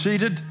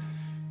Seated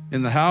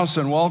in the house,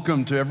 and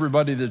welcome to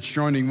everybody that's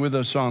joining with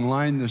us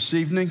online this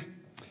evening.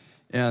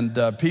 And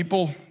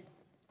people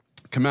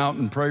come out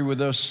and pray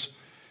with us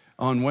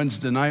on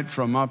Wednesday night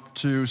from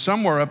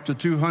somewhere up to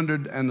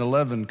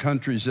 211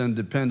 countries and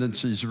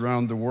dependencies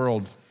around the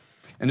world.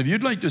 And if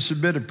you'd like to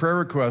submit a prayer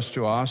request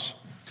to us,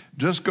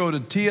 just go to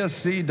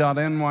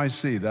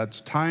tsc.nyc. That's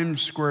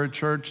Times Square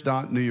Church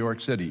New York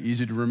City.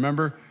 Easy to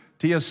remember,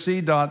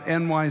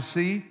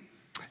 tsc.nyc.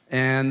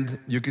 And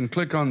you can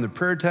click on the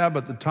prayer tab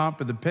at the top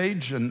of the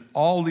page, and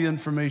all the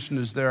information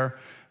is there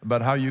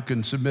about how you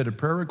can submit a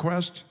prayer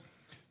request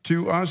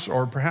to us,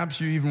 or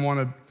perhaps you even want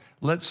to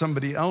let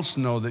somebody else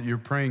know that you're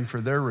praying for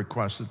their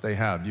request that they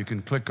have. You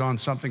can click on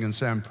something and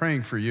say, I'm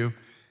praying for you.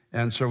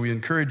 And so we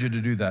encourage you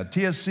to do that.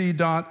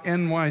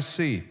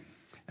 tsc.nyc,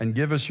 and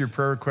give us your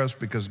prayer request,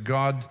 because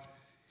God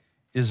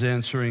is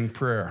answering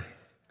prayer.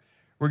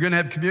 We're going to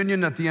have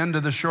communion at the end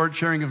of the short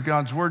sharing of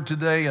God's word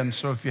today, and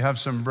so if you have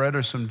some bread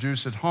or some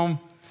juice at home,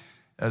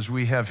 as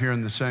we have here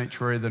in the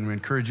sanctuary, then we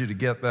encourage you to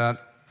get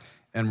that.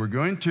 And we're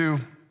going to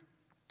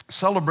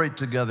celebrate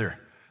together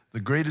the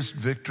greatest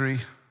victory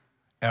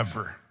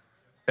ever.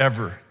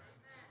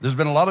 There's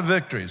been a lot of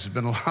victories. There's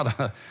been a lot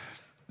of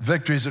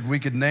victories that we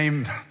could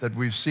name that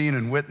we've seen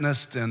and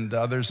witnessed, and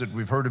others that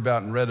we've heard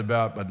about and read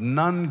about, but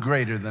none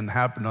greater than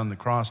happened on the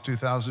cross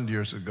 2,000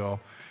 years ago,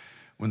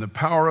 when the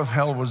power of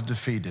hell was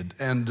defeated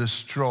and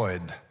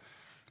destroyed.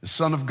 The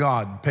Son of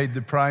God paid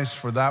the price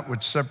for that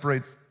which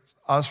separates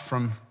us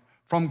from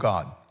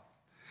God,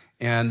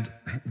 and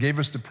gave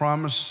us the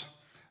promise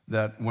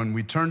that when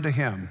we turn to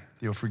Him,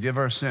 He'll forgive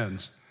our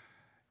sins,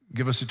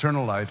 give us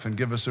eternal life, and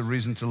give us a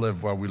reason to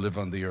live while we live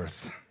on the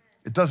earth.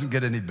 It doesn't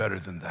get any better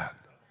than that.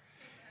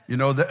 You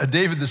know,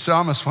 David the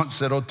psalmist once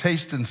said, "Oh,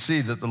 taste and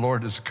see that the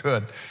Lord is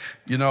good."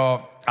 You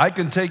know, I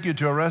can take you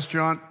to a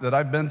restaurant that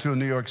I've been to in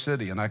New York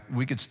City, and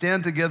we could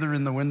stand together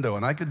in the window,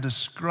 and I could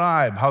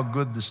describe how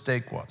good the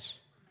steak was.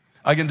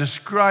 I can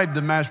describe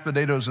the mashed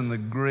potatoes and the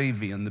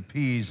gravy and the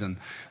peas and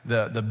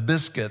the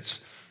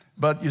biscuits.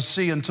 But you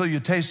see, until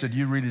you taste it,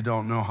 you really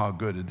don't know how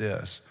good it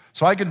is.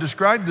 So I can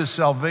describe this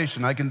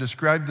salvation. I can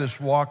describe this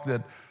walk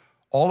that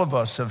all of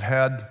us have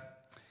had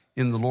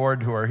in the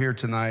Lord who are here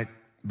tonight.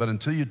 But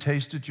until you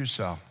taste it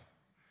yourself.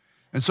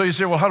 And so you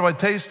say, well, how do I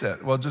taste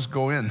it? Well, just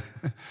go in.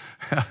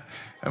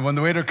 And when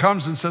the waiter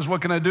comes and says, what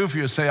can I do for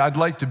you? Say, I'd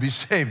like to be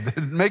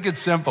saved. Make it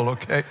simple,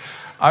 okay?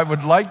 I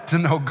would like to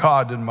know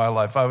God in my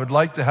life. I would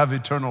like to have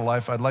eternal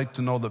life. I'd like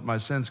to know that my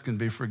sins can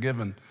be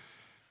forgiven.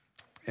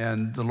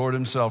 And the Lord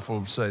Himself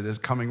will say, "This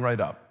coming right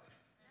up."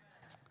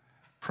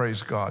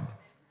 Praise God.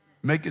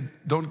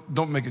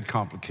 Don't make it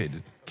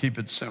complicated. Keep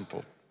it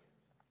simple.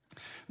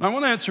 Now, I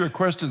want to answer a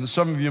question that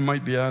some of you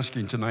might be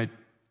asking tonight.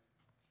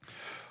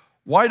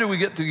 Why do we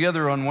get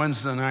together on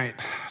Wednesday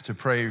night to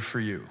pray for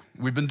you?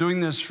 We've been doing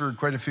this for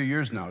quite a few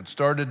years now. It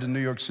started in New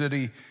York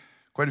City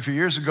quite a few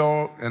years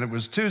ago, and it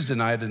was Tuesday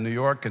night in New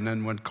York. And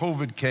then when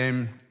COVID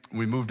came,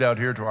 we moved out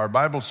here to our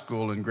Bible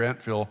school in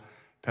Grantville,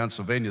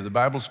 Pennsylvania, the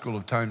Bible School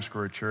of Times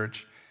Square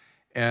Church.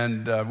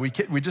 And we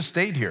just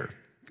stayed here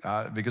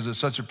because it's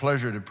such a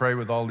pleasure to pray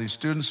with all these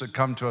students that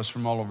come to us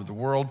from all over the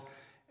world,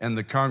 and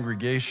the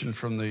congregation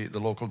from the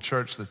local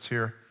church that's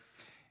here.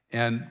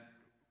 And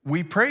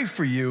we pray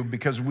for you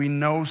because we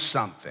know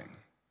something.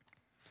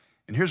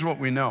 And here's what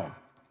we know.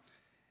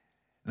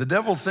 The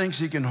devil thinks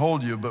he can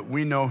hold you, but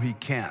we know he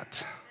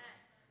can't.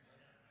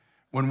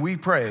 When we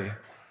pray,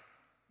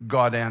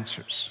 God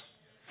answers.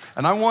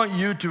 And I want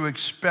you to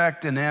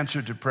expect an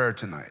answer to prayer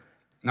tonight.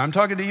 Now, I'm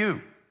talking to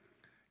you.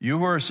 You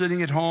who are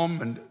sitting at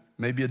home and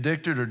maybe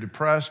addicted or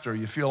depressed, or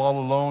you feel all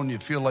alone, you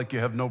feel like you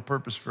have no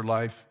purpose for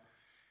life.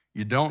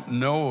 You don't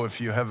know if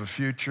you have a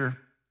future.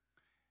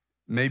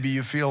 Maybe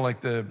you feel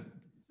like a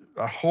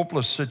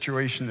hopeless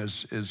situation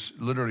is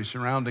literally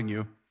surrounding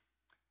you.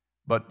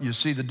 But you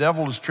see, the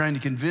devil is trying to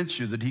convince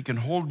you that he can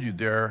hold you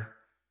there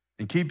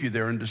and keep you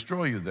there and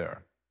destroy you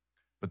there.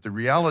 But the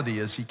reality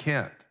is he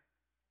can't,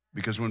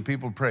 because when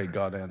people pray,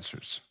 God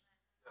answers.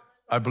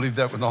 I believe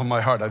that with all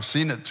my heart. I've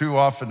seen it too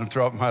often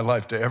throughout my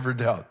life to ever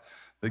doubt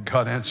that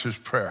God answers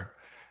prayer.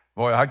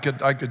 Boy, I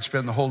could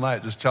spend the whole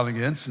night just telling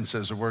you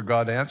instances of where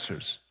God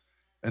answers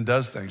and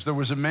does things. There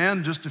was a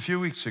man just a few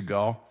weeks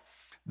ago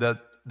that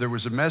there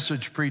was a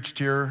message preached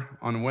here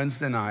on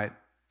Wednesday night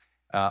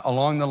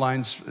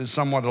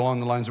somewhat along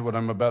the lines of what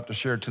I'm about to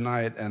share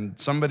tonight. And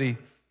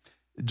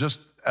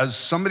as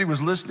somebody was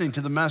listening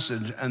to the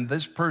message, and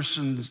this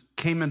person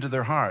came into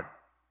their heart,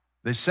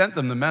 they sent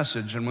them the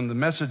message. And when the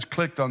message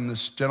clicked on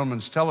this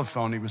gentleman's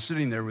telephone, he was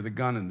sitting there with a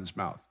gun in his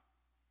mouth,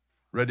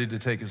 ready to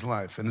take his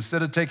life. And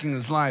instead of taking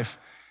his life,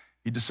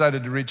 he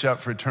decided to reach out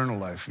for eternal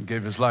life and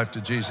gave his life to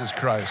Jesus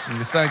Christ. And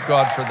we thank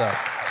God for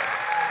that.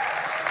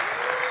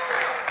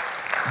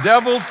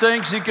 Devil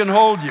thinks he can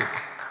hold you.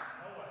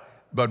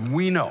 But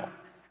we know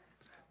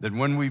that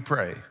when we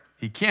pray,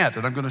 he can't.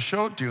 And I'm going to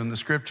show it to you in the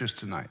scriptures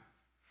tonight.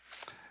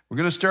 We're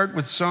going to start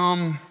with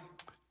Psalm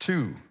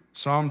 2.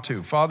 Psalm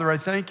 2. Father, I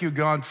thank you,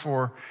 God,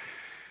 for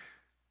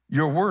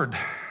your word,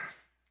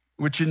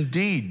 which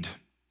indeed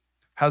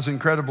has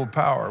incredible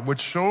power, which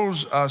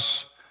shows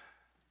us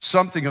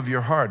something of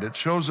your heart. It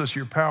shows us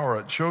your power.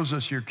 It shows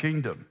us your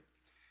kingdom.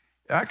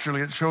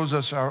 Actually, it shows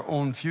us our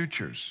own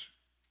futures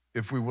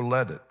if we will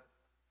let it.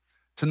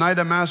 Tonight,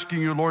 I'm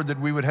asking you, Lord, that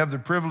we would have the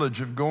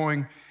privilege of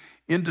going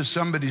into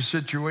somebody's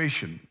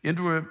situation,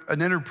 into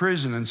an inner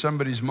prison in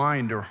somebody's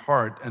mind or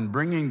heart, and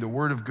bringing the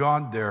word of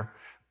God there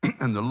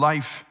and the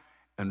life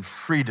and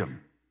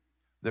freedom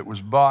that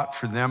was bought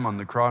for them on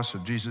the cross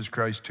of Jesus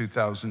Christ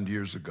 2,000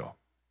 years ago.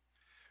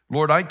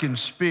 Lord, I can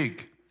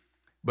speak,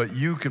 but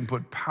you can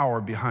put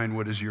power behind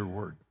what is your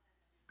word.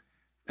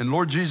 And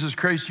Lord Jesus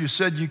Christ, you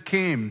said you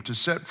came to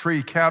set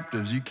free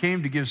captives. You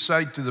came to give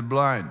sight to the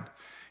blind.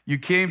 You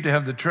came to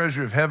have the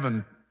treasure of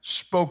heaven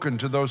spoken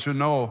to those who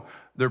know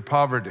their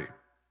poverty.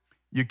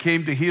 You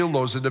came to heal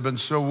those that have been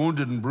so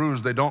wounded and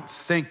bruised they don't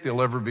think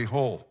they'll ever be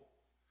whole.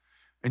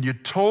 And you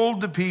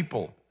told the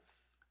people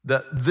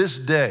that this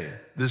day,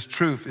 this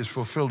truth is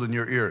fulfilled in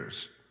your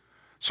ears.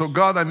 So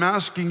God, I'm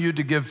asking you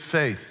to give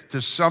faith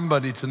to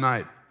somebody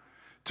tonight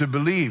to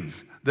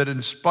believe that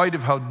in spite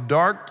of how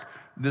dark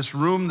this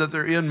room that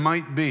they're in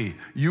might be,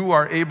 you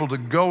are able to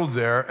go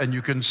there and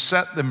you can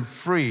set them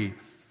free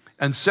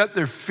and set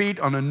their feet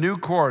on a new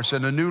course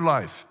and a new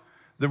life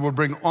that will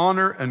bring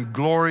honor and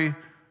glory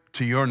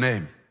to your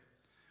name.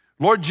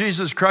 Lord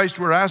Jesus Christ,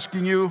 we're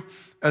asking you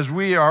as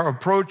we are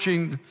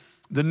approaching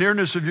the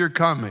nearness of your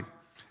coming,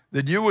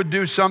 that you would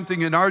do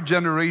something in our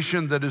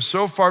generation that is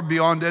so far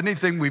beyond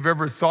anything we've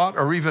ever thought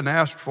or even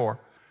asked for.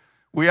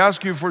 We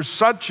ask you for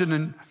such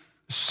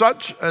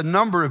a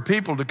number of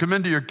people to come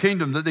into your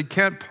kingdom that they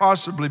can't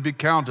possibly be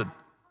counted.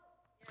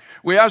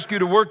 We ask you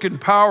to work in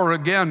power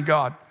again,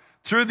 God,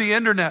 through the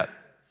internet.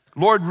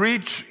 Lord,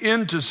 reach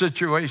into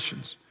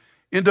situations,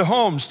 into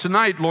homes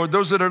tonight, Lord,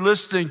 those that are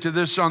listening to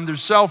this on their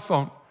cell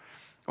phone,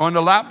 on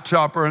a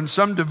laptop, or on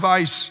some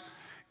device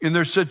in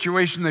their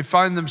situation they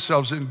find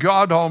themselves in.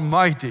 God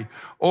Almighty,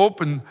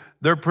 open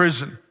their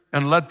prison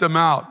and let them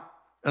out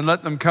and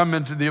let them come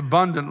into the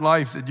abundant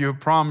life that you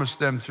have promised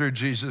them through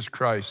Jesus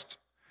Christ.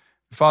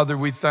 Father,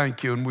 we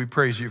thank you and we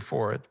praise you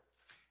for it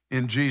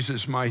in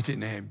Jesus' mighty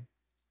name.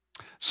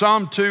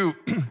 Psalm 2,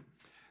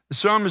 the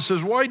psalmist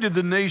says, why do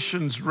the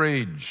nations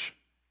rage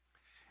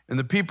and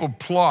the people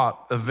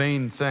plot a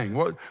vain thing?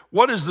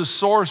 What is the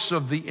source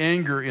of the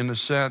anger, in a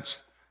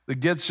sense, that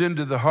gets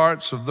into the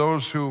hearts of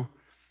those who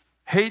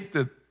hate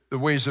the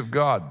ways of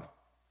God?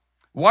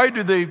 Why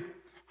do they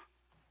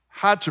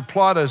hatch a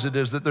plot as it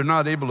is that they're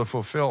not able to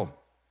fulfill?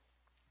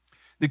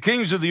 The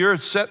kings of the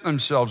earth set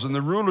themselves, and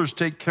the rulers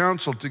take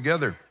counsel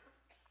together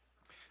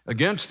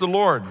against the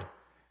Lord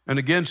and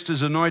against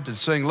his anointed,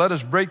 saying, let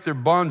us break their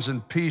bonds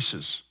in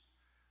pieces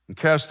and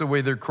cast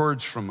away their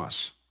cords from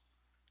us.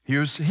 He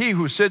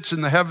who sits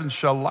in the heavens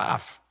shall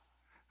laugh,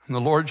 and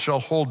the Lord shall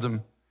hold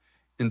them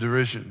in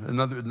derision.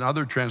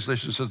 Another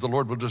translation says the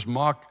Lord will just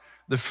mock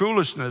the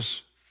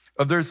foolishness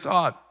of their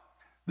thought,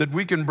 that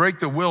we can break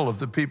the will of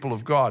the people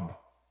of God.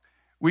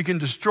 We can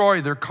destroy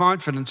their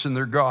confidence in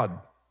their God.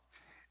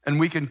 And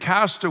we can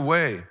cast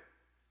away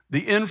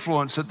the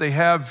influence that they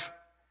have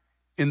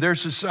in their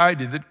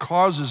society that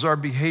causes our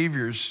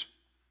behaviors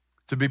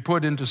to be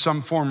put into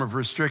some form of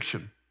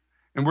restriction.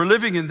 And we're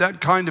living in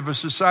that kind of a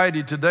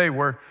society today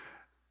where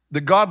the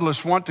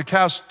godless want to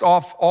cast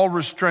off all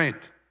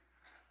restraint,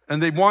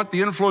 and they want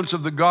the influence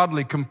of the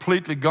godly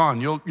completely gone.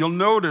 You'll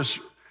notice,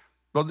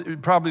 well,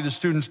 probably the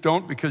students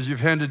don't because you've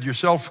handed your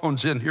cell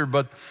phones in here,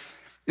 but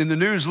in the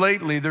news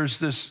lately, there's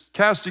this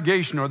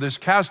castigation or this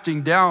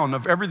casting down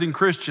of everything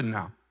Christian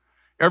now.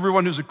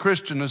 Everyone who's a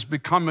Christian is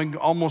becoming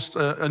almost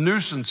a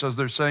nuisance, as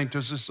they're saying,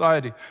 to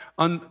society,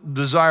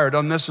 undesired,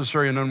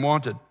 unnecessary, and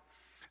unwanted.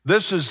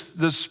 This is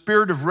the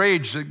spirit of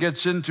rage that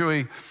gets into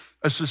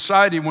a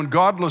society when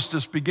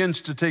godlessness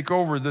begins to take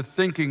over the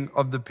thinking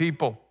of the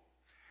people.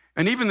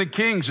 And even the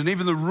kings and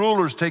even the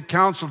rulers take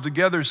counsel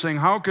together saying,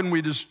 how can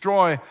we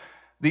destroy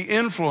the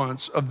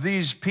influence of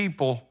these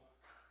people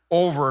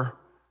over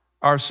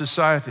our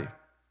society?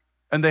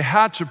 And they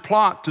hatch a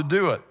plot to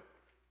do it.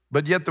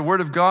 But yet the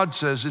word of God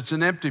says it's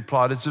an empty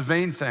plot, it's a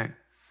vain thing.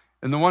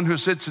 And the one who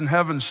sits in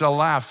heaven shall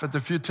laugh at the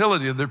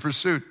futility of their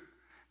pursuit.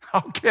 How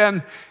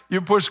can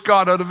you push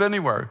God out of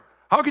anywhere?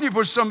 How can you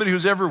push somebody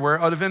who's everywhere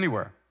out of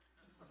anywhere?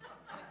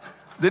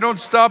 They don't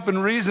stop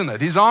and reason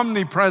it. He's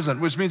omnipresent,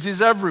 which means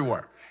he's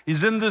everywhere.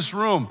 He's in this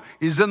room.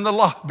 He's in the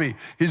lobby.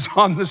 He's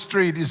on the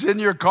street. He's in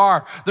your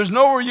car. There's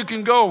nowhere you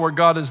can go where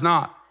God is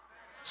not.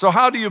 So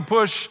how do you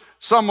push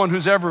someone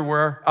who's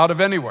everywhere out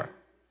of anywhere?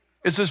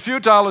 It's as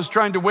futile as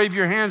trying to wave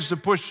your hands to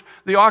push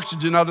the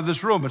oxygen out of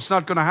this room. It's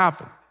not going to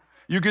happen.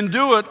 You can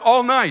do it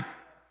all night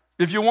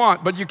if you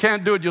want, but you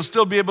can't do it. You'll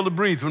still be able to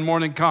breathe when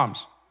morning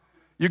comes.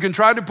 You can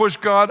try to push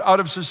God out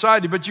of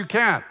society, but you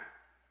can't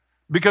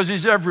because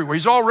he's everywhere.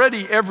 He's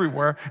already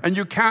everywhere, and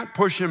you can't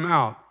push him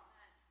out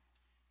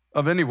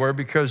of anywhere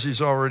because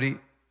he's already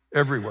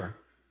everywhere.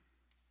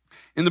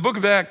 In the book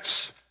of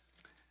Acts,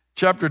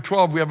 chapter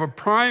 12, we have a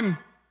prime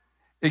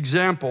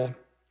example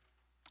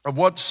of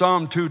what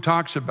Psalm 2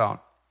 talks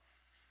about.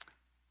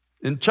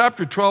 In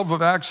chapter 12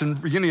 of Acts,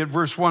 and beginning at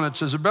verse 1, it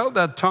says, about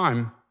that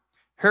time,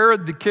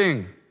 Herod the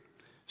king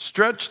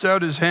stretched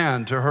out his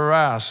hand to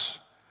harass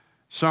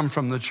some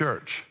from the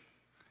church.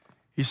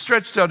 He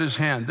stretched out his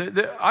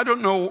hand. I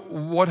don't know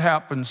what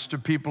happens to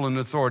people in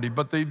authority,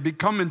 but they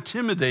become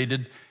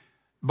intimidated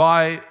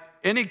by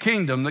any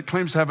kingdom that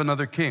claims to have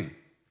another king.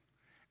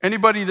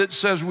 Anybody that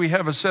says we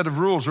have a set of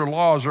rules or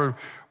laws or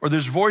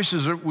there's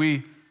voices that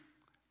we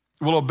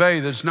will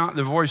obey that's not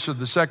the voice of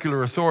the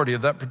secular authority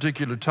of that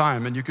particular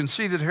time. And you can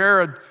see that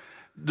Herod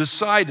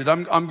decided,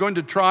 I'm going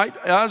to try,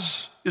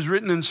 as is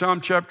written in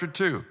Psalm chapter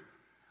 2,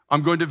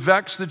 I'm going to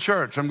vex the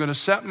church. I'm going to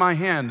set my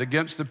hand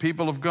against the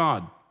people of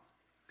God.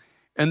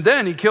 And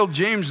then he killed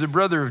James, the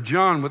brother of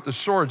John, with the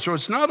sword. So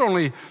it's not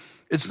only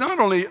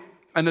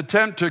an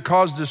attempt to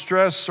cause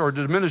distress or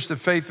to diminish the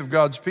faith of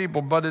God's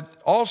people, but it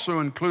also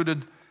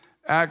included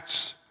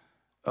acts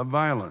of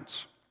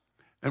violence.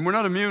 And we're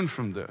not immune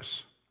from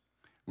this.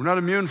 We're not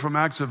immune from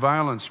acts of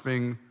violence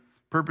being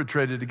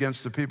perpetrated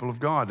against the people of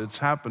God. It's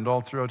happened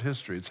all throughout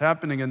history. It's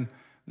happening in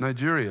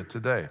Nigeria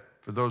today.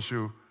 For those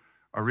who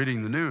are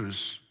reading the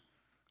news,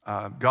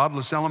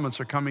 godless elements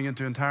are coming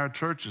into entire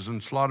churches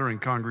and slaughtering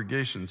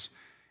congregations.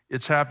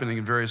 It's happening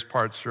in various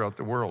parts throughout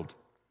the world.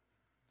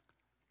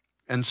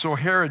 And so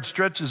Herod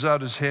stretches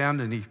out his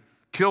hand and he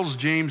kills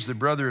James, the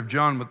brother of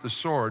John, with the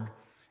sword.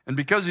 And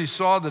because he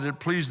saw that it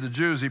pleased the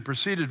Jews, he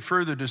proceeded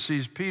further to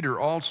seize Peter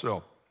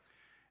also.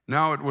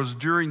 Now it was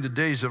during the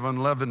days of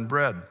unleavened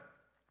bread.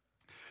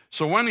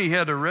 So when he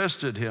had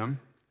arrested him,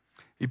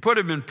 he put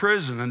him in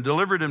prison and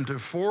delivered him to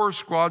 4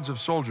 squads of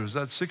soldiers,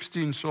 that's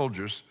 16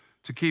 soldiers,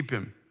 to keep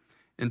him,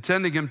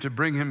 intending him to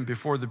bring him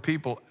before the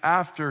people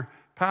after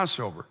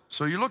Passover.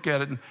 So you look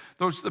at it, and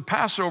the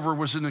Passover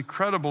was an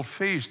incredible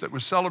feast that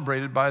was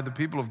celebrated by the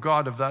people of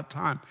God of that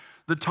time.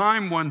 The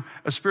time when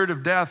a spirit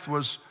of death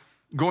was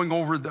going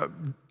over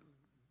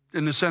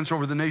in a sense,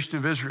 over the nation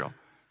of Israel.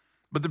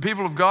 But the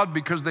people of God,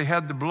 because they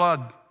had the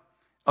blood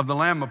of the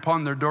Lamb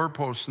upon their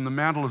doorposts and the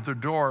mantle of their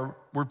door,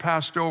 were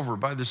passed over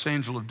by this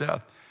angel of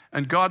death.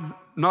 And God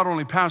not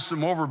only passed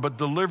them over, but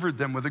delivered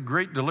them with a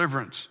great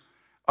deliverance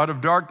out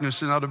of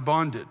darkness and out of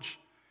bondage.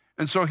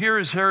 And so here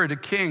is Herod, a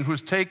king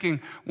who's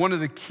taking one of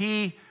the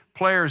key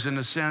players, in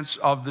a sense,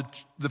 of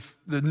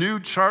the new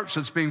church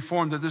that's being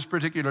formed at this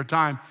particular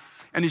time,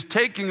 and he's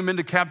taking him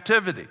into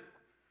captivity.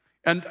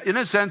 And in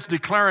a sense,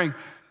 declaring,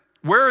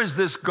 where is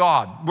this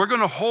God? We're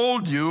going to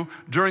hold you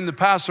during the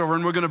Passover,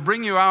 and we're going to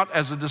bring you out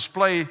as a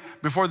display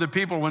before the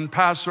people when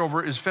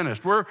Passover is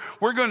finished.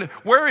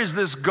 Where is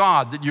this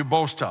God that you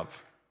boast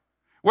of?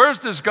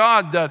 Where's this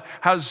God that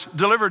has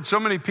delivered so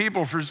many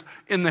people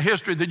in the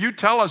history that you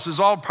tell us is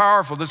all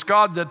powerful? This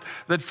God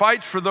that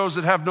fights for those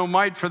that have no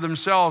might for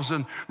themselves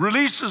and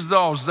releases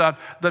those that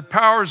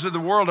powers of the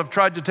world have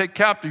tried to take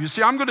captive. You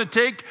see, I'm going to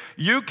take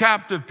you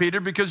captive, Peter,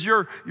 because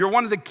you're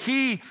one of the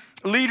key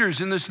leaders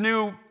in this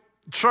new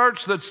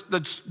church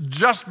that's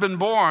just been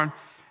born,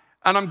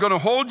 and I'm going to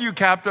hold you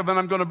captive, and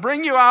I'm going to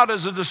bring you out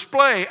as a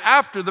display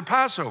after the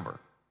Passover.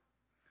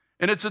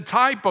 And it's a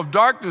type of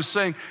darkness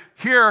saying,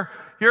 here,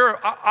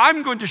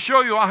 I'm going to show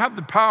you I have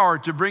the power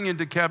to bring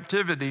into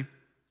captivity.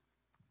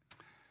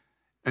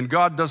 And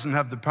God doesn't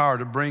have the power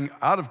to bring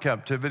out of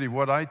captivity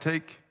what I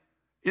take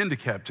into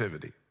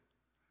captivity.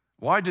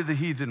 Why do the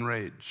heathen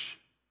rage?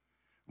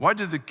 Why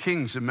do the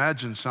kings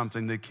imagine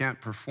something they can't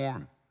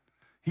perform?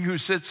 He who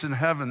sits in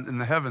heaven, in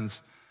the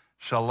heavens,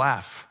 shall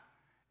laugh,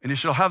 and he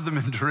shall have them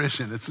in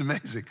derision. It's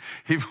amazing.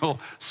 He will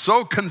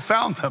so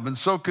confound them and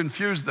so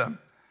confuse them.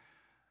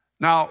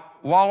 Now,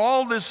 while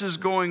all this is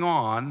going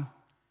on,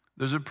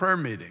 there's a prayer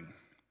meeting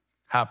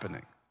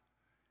happening.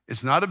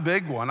 It's not a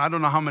big one. I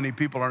don't know how many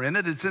people are in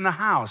it. It's in a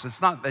house.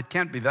 It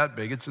can't be that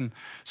big. It's in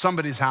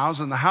somebody's house,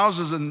 and the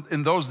houses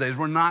in those days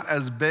were not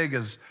as big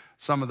as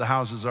some of the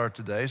houses are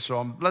today.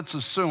 So let's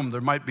assume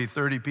there might be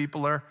 30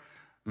 people there.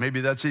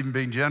 Maybe that's even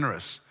being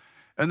generous.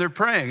 And they're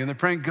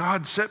praying,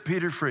 God, set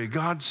Peter free.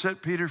 God,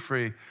 set Peter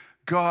free.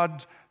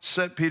 God,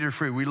 set Peter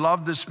free. We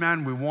love this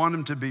man. We want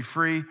him to be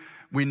free.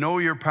 We know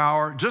your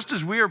power. Just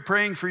as we are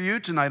praying for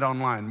you tonight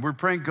online, we're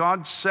praying,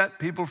 God, set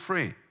people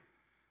free.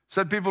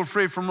 Set people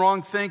free from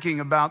wrong thinking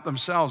about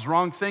themselves,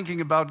 wrong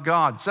thinking about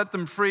God. Set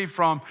them free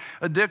from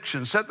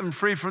addiction. Set them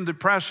free from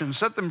depression.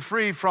 Set them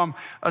free from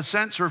a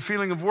sense or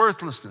feeling of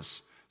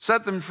worthlessness.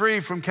 Set them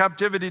free from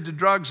captivity to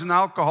drugs and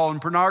alcohol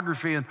and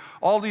pornography and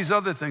all these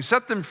other things.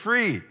 Set them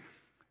free.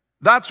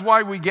 That's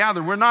why we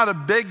gather. We're not a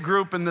big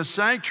group in the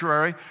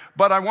sanctuary,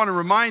 but I want to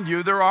remind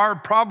you there are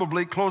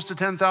probably close to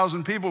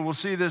 10,000 people who will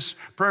see this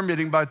prayer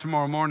meeting by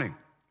tomorrow morning.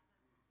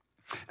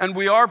 And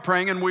we are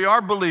praying and we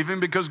are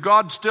believing because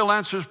God still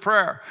answers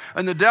prayer.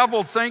 And the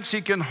devil thinks he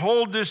can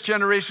hold this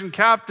generation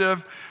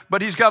captive,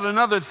 but he's got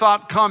another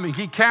thought coming.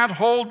 He can't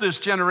hold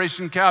this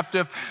generation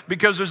captive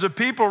because there's a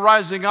people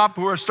rising up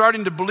who are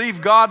starting to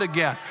believe God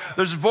again.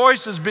 There's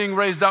voices being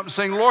raised up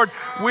saying, Lord,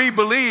 we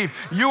believe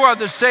you are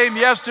the same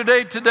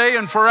yesterday, today,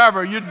 and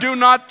forever. You do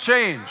not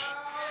change.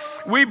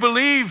 We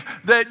believe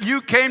that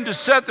you came to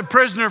set the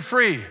prisoner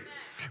free.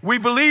 We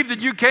believe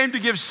that you came to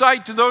give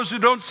sight to those who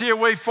don't see a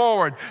way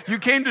forward. You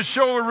came to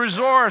show a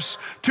resource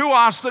to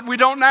us that we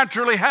don't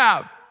naturally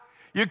have.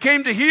 You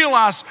came to heal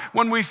us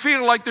when we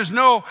feel like there's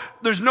no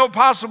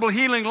possible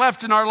healing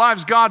left in our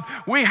lives. God,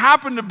 we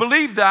happen to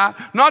believe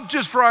that, not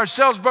just for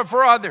ourselves, but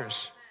for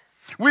others.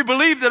 We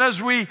believe that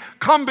as we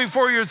come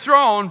before your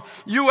throne,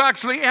 you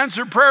actually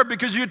answer prayer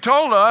because you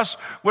told us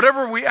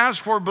whatever we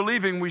ask for,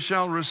 believing we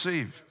shall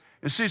receive.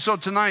 And see, so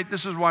tonight,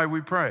 this is why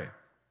we pray.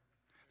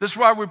 This is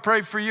why we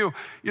pray for you.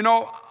 You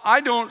know,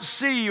 I don't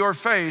see your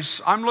face.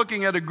 I'm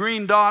looking at a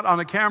green dot on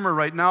a camera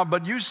right now,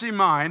 but you see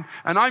mine,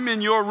 and I'm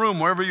in your room,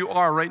 wherever you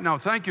are right now.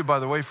 Thank you, by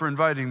the way, for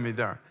inviting me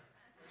there.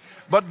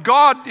 But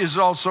God is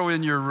also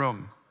in your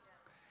room.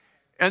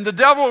 And the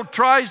devil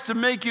tries to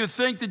make you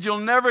think that you'll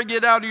never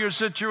get out of your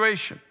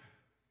situation.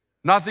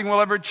 Nothing will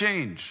ever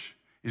change.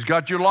 He's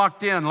got you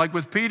locked in. Like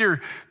with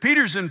Peter,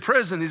 Peter's in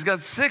prison. He's got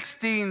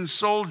 16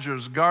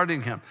 soldiers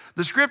guarding him.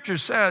 The scripture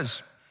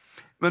says,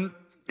 when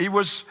he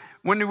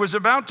was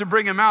about to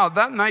bring him out,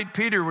 that night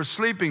Peter was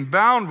sleeping,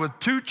 bound with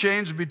 2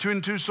 chains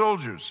between 2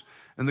 soldiers.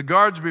 And the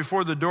guards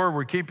before the door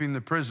were keeping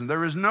the prison.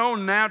 There is no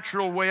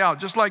natural way out.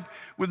 Just like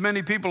with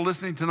many people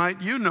listening tonight,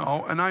 you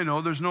know, and I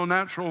know, there's no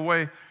natural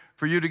way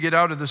for you to get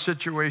out of the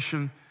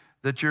situation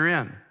that you're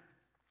in.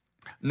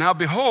 Now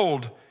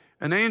behold,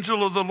 an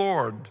angel of the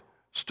Lord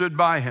stood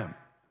by him.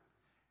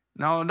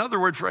 Now another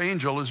word for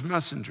angel is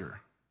messenger.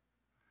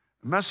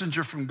 A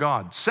messenger from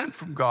God, sent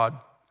from God,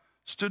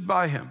 stood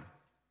by him.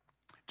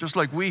 Just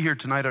like we here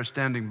tonight are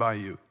standing by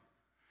you.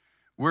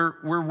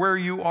 We're where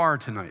you are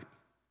tonight.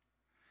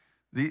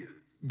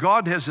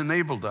 God has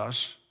enabled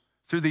us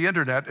through the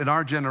internet in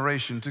our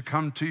generation to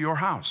come to your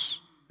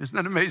house. Isn't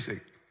that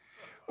amazing?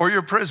 Or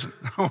your prison,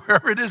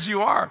 wherever it is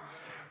you are.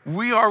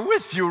 We are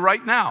with you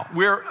right now.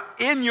 We're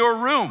in your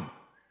room.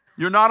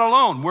 You're not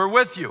alone. We're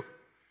with you.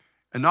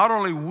 And not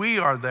only we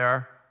are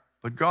there,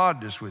 but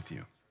God is with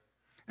you.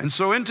 And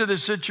so into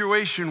this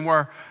situation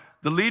where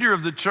the leader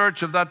of the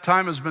church of that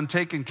time has been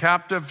taken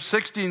captive,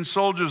 16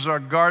 soldiers are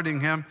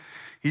guarding him.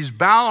 He's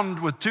bound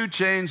with 2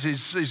 chains.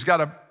 He's got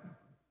a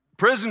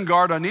prison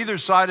guard on either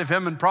side of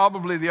him, and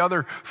probably the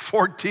other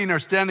 14 are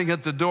standing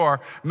at the door,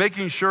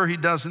 making sure he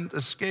doesn't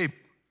escape.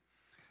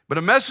 But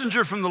a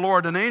messenger from the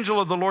Lord, an angel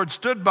of the Lord,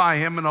 stood by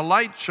him, and a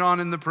light shone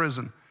in the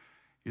prison.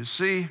 You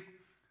see,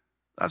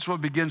 that's what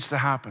begins to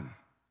happen.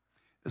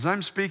 As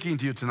I'm speaking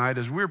to you tonight,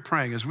 as we're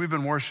praying, as we've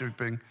been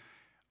worshiping,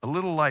 a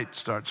little light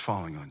starts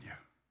falling on you.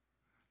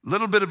 A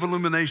little bit of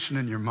illumination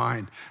in your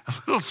mind, a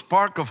little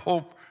spark of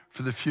hope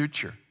for the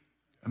future.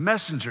 A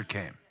messenger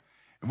came,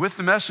 and with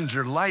the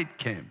messenger, light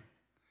came.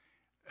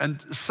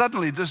 And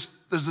suddenly, there's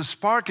a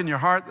spark in your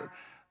heart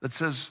that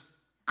says,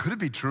 could it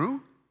be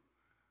true?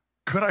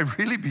 Could I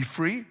really be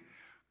free?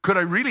 Could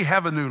I really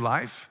have a new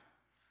life?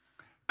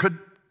 Could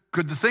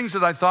the things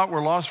that I thought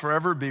were lost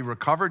forever be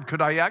recovered?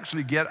 Could I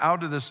actually get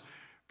out of this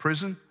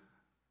prison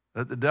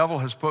that the devil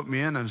has put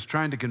me in and is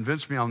trying to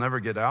convince me I'll never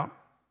get out?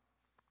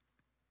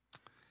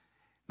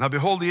 Now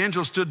behold, the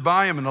angel stood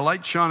by him, and a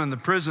light shone in the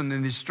prison,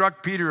 and he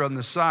struck Peter on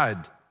the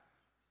side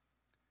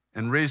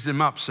and raised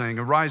him up, saying,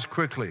 arise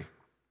quickly.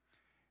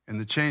 And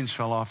the chains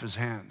fell off his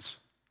hands.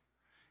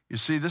 You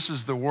see, this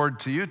is the word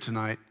to you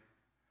tonight.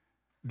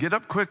 Get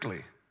up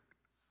quickly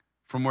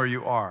from where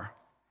you are.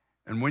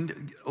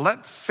 And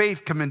let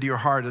faith come into your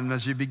heart. And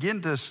as you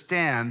begin to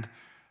stand,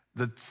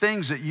 the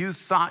things that you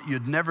thought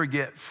you'd never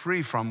get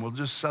free from will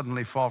just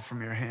suddenly fall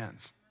from your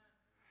hands.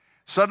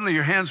 Suddenly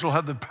your hands will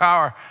have the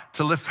power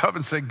to lift up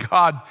and say,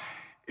 God,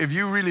 if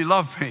you really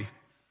love me,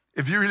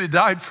 if you really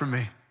died for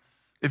me,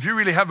 if you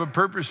really have a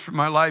purpose for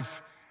my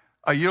life,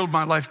 I yield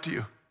my life to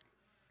you.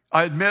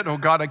 I admit, oh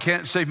God, I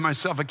can't save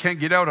myself. I can't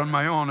get out on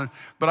my own.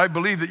 But I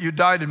believe that you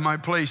died in my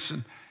place.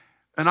 And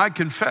I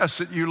confess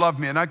that you love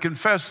me. And I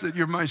confess that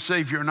you're my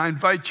Savior. And I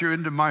invite you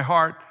into my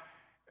heart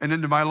and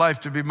into my life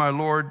to be my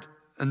Lord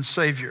and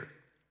Savior.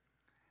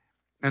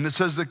 And it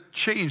says the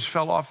chains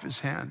fell off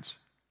his hands.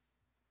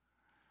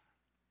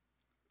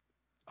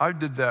 I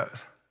did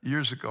that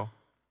years ago.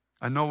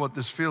 I know what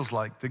this feels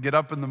like, to get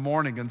up in the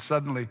morning and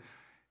suddenly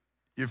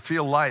you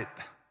feel light.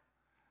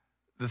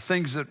 The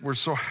things that were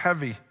so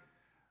heavy,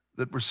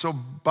 that were so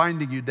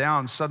binding you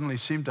down, suddenly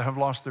seem to have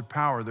lost their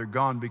power. They're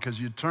gone because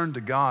you turned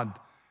to God.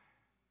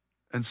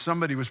 And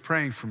somebody was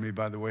praying for me,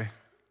 by the way.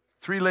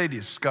 3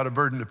 ladies got a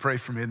burden to pray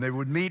for me, and they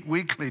would meet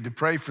weekly to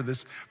pray for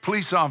this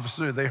police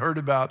officer they heard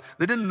about.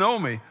 They didn't know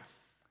me,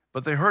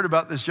 but they heard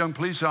about this young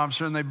police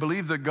officer, and they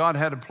believed that God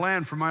had a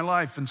plan for my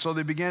life, and so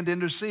they began to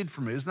intercede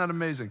for me. Isn't that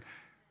amazing?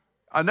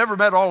 I never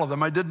met all of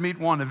them. I did meet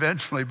one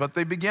eventually, but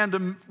they began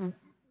to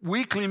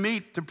weekly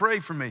meet to pray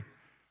for me.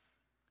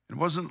 It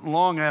wasn't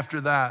long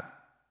after that,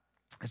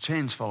 the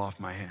chains fell off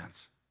my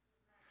hands.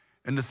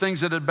 And the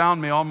things that had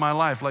bound me all my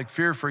life, like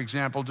fear, for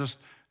example, just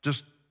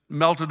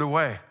melted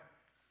away.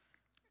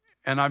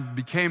 And I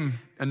became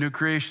a new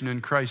creation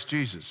in Christ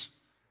Jesus.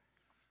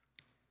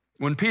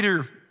 When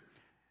Peter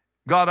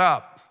got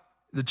up,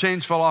 the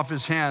chains fell off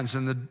his hands,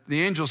 and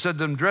the angel said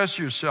to him, dress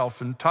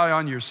yourself and tie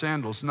on your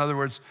sandals. In other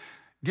words,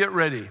 get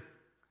ready.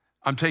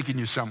 I'm taking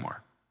you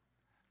somewhere.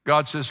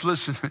 God says,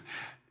 listen,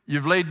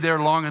 you've laid there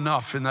long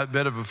enough in that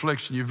bed of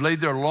affliction. You've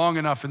laid there long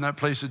enough in that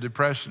place of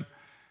depression.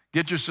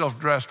 Get yourself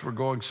dressed. We're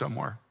going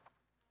somewhere.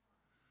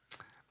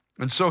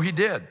 And so he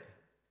did.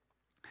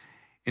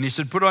 And he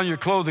said, put on your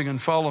clothing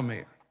and follow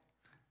me.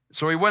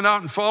 So he went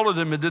out and followed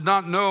him and did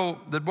not know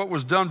that what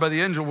was done by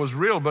the angel was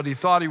real, but he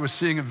thought he was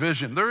seeing a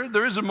vision.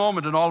 There is a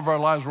moment in all of our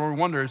lives where we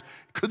wonder,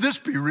 could this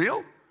be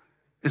real?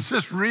 Is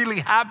this really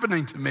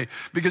happening to me?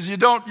 Because you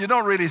don't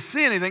really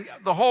see anything.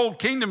 The whole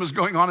kingdom is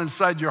going on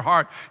inside your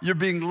heart. You're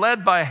being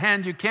led by a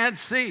hand you can't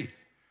see.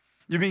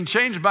 You're being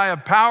changed by a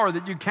power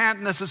that you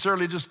can't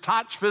necessarily just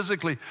touch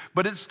physically,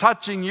 but it's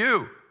touching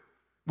you.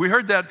 We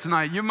heard that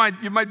tonight. You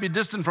might be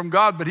distant from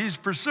God, but he's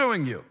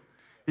pursuing you.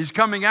 He's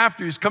coming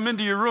after you. He's come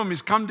into your room.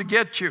 He's come to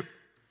get you.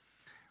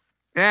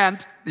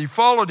 And he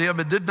followed him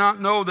and did not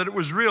know that it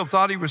was real,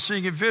 thought he was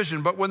seeing a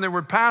vision. But when they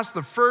were past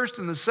the first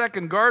and the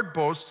second guard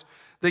posts,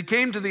 they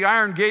came to the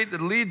iron gate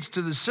that leads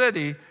to the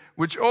city,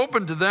 which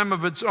opened to them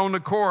of its own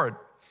accord.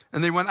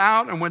 And they went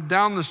out and went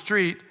down the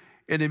street,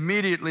 and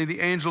immediately the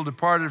angel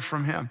departed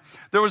from him.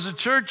 There was a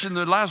church in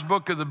the last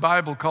book of the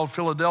Bible called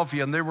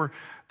Philadelphia, and they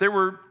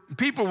were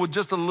people with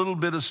just a little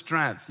bit of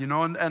strength,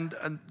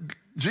 and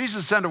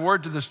Jesus sent a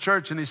word to this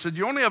church, and he said,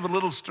 you only have a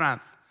little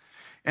strength,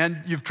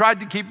 and you've tried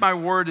to keep my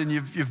word, and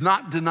you've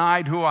not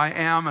denied who I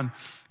am. And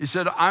he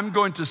said, I'm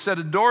going to set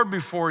a door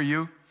before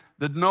you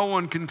that no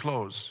one can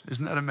close.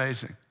 Isn't that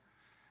amazing?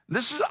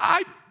 This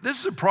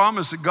is a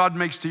promise that God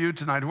makes to you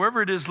tonight.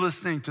 Whoever it is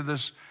listening to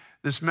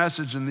this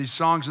message and these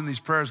songs and these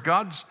prayers,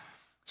 God's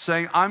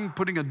saying, I'm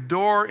putting a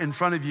door in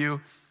front of you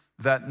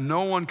that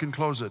no one can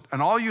close it.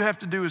 And all you have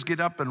to do is get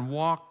up and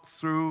walk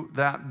through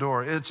that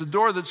door. It's a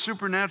door that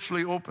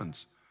supernaturally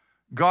opens.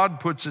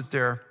 God puts it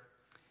there,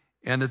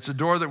 and it's a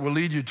door that will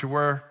lead you to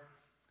where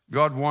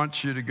God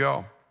wants you to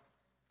go.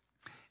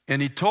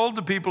 And he told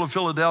the people of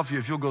Philadelphia,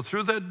 if you'll go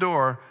through that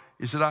door,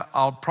 he said,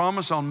 I'll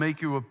promise I'll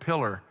make you a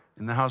pillar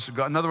in the house of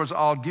God. In other words,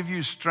 I'll give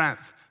you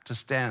strength to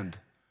stand.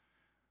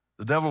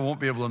 The devil won't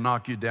be able to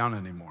knock you down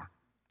anymore.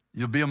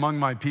 You'll be among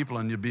my people,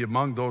 and you'll be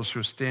among those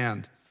who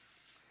stand.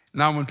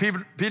 Now, when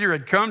Peter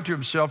had come to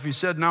himself, he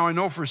said, now I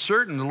know for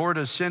certain the Lord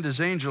has sent his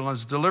angel and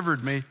has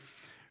delivered me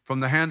from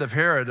the hand of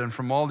Herod and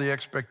from all the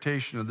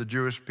expectation of the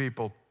Jewish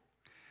people.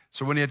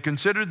 So when he had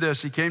considered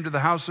this, he came to the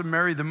house of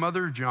Mary, the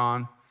mother of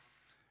John,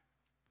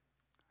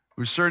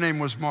 whose surname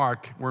was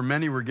Mark, where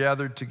many were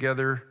gathered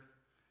together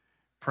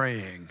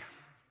praying.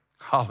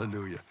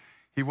 Hallelujah.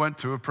 He went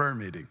to a prayer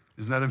meeting.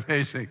 Isn't that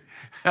amazing?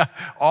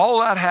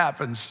 All that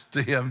happens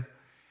to him.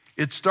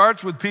 It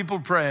starts with people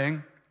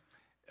praying,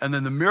 and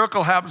then the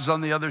miracle happens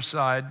on the other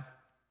side,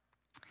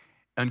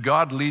 and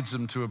God leads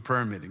them to a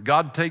prayer meeting.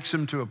 God takes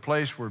them to a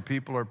place where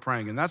people are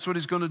praying, and that's what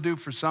he's going to do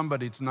for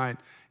somebody tonight.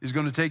 He's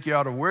going to take you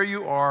out of where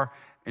you are,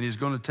 and he's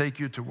going to take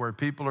you to where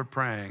people are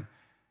praying,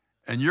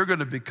 and you're going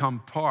to become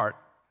part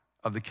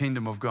of the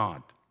kingdom of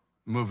God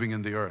moving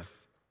in the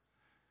earth.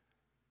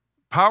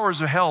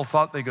 Powers of hell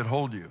thought they could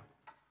hold you,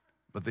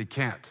 but they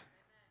can't,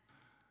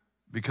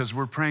 because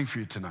we're praying for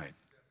you tonight.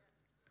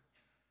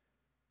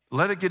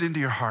 Let it get into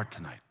your heart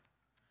tonight.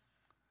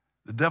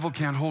 The devil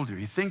can't hold you.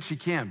 He thinks he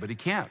can, but he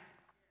can't,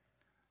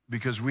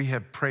 because we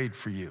have prayed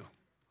for you.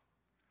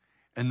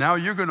 And now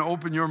you're going to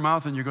open your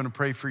mouth and you're going to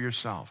pray for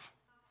yourself.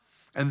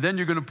 And then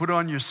you're going to put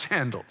on your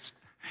sandals.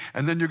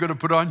 And then you're going to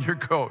put on your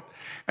coat.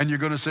 And you're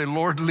going to say,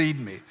 Lord, lead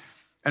me.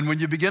 And when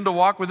you begin to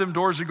walk with him,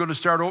 doors are going to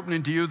start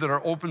opening to you that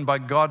are opened by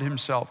God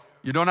himself.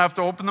 You don't have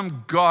to open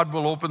them. God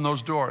will open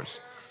those doors.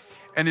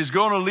 And he's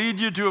going to lead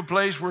you to a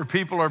place where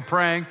people are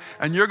praying,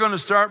 and you're going to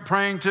start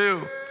praying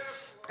too.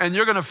 And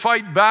you're going to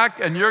fight back,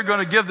 and you're going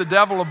to give the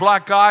devil a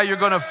black eye. You're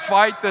going to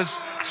fight this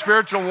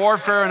spiritual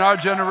warfare in our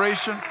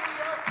generation,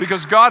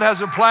 because God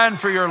has a plan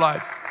for your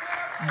life.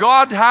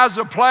 God has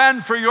a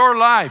plan for your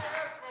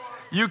life.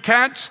 You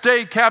can't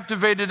stay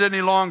captivated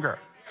any longer.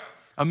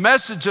 A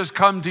message has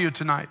come to you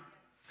tonight.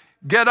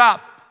 Get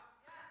up,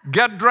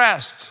 get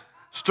dressed,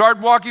 start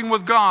walking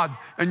with God,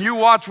 and you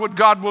watch what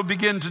God will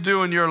begin to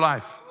do in your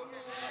life.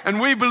 And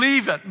we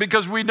believe it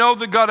because we know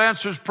that God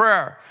answers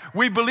prayer.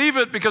 We believe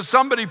it because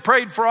somebody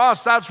prayed for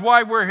us. That's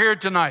why we're here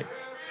tonight.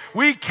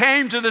 We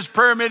came to this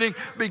prayer meeting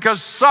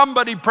because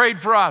somebody prayed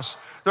for us.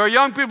 There are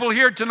young people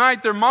here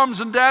tonight, their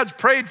moms and dads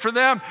prayed for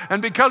them,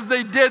 and because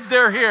they did,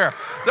 they're here.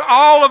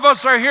 All of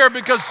us are here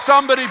because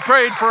somebody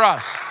prayed for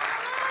us.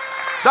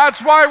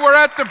 That's why we're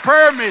at the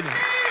prayer meeting.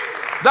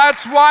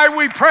 That's why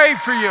we pray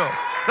for you.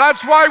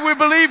 That's why we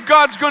believe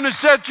God's going to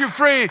set you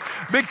free,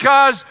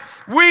 because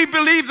we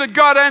believe that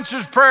God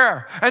answers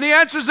prayer, and he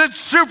answers it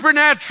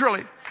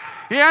supernaturally.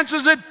 He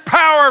answers it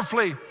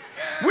powerfully.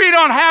 We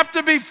don't have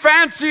to be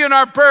fancy in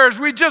our prayers.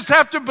 We just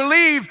have to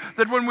believe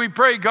that when we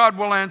pray, God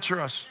will answer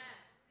us.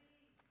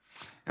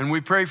 And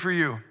we pray for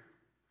you.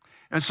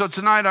 And so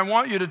tonight, I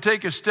want you to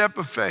take a step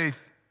of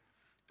faith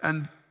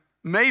and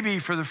maybe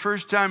for the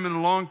first time in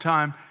a long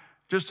time,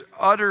 just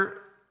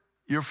utter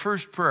your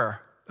first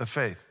prayer of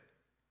faith.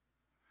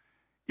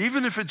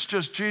 Even if it's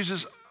just,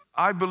 Jesus,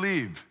 I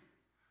believe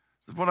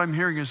that what I'm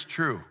hearing is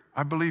true.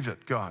 I believe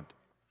it, God.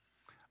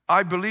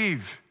 I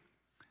believe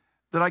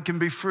that I can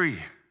be free.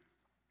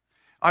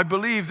 I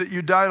believe that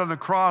you died on the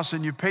cross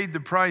and you paid the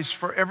price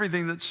for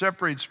everything that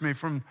separates me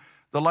from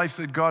the life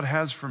that God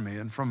has for me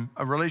and from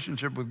a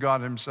relationship with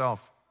God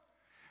himself.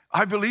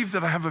 I believe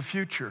that I have a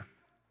future.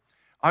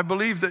 I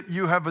believe that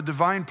you have a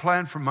divine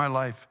plan for my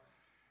life.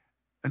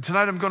 And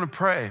tonight I'm going to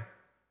pray.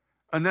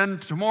 And then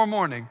tomorrow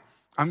morning,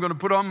 I'm going to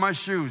put on my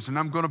shoes and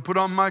I'm going to put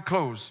on my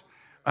clothes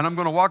and I'm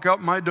going to walk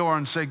out my door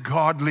and say,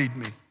 God, lead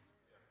me.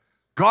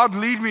 God,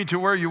 lead me to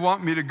where you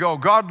want me to go.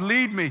 God,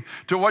 lead me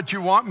to what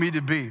you want me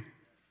to be.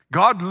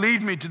 God,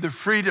 lead me to the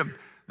freedom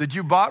that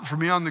you bought for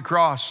me on the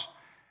cross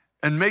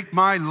and make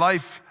my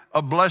life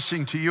a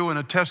blessing to you and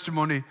a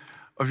testimony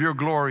of your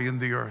glory in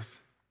the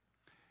earth.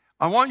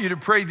 I want you to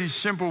pray these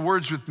simple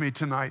words with me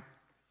tonight.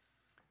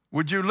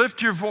 Would you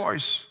lift your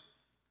voice?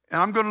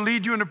 And I'm going to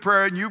lead you in a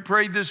prayer, and you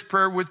pray this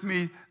prayer with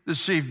me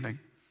this evening.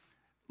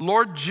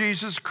 Lord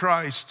Jesus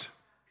Christ,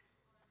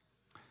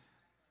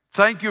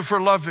 thank you for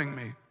loving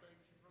me.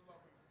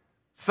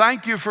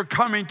 Thank you for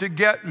coming to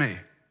get me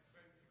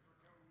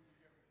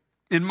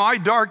in my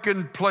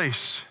darkened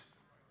place.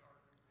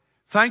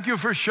 Thank you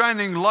for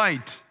shining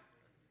light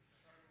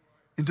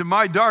into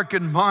my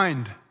darkened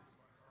mind.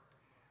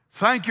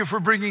 Thank you for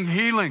bringing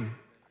healing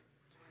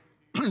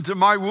into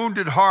my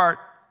wounded heart.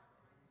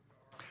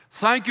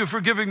 Thank you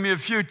for giving me a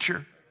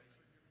future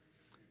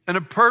and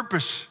a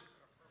purpose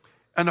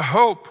and a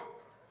hope.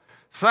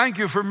 Thank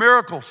you for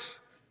miracles.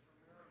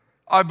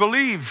 I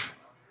believe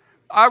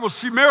I will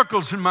see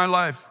miracles in my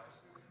life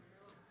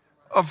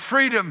of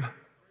freedom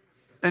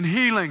and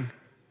healing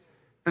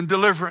and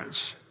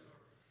deliverance.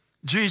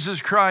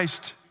 Jesus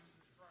Christ,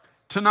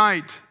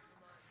 tonight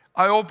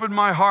I open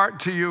my heart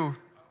to you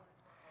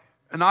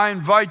and I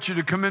invite you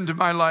to come into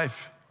my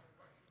life,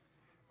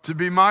 to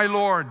be my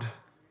Lord,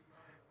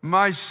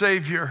 my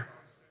Savior,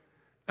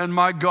 and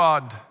my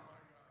God.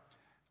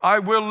 I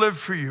will live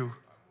for you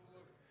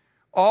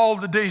all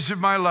the days of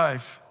my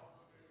life,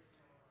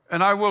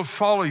 and I will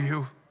follow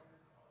you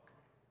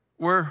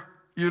where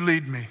you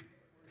lead me.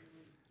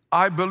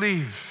 I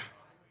believe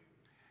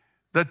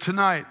that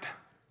tonight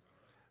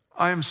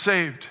I am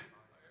saved,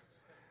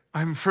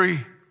 I'm free,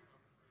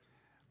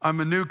 I'm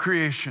a new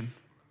creation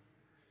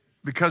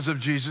because of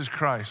Jesus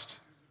Christ.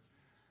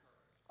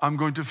 I'm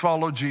going to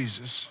follow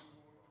Jesus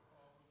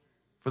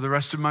for the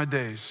rest of my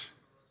days.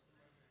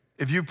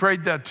 If you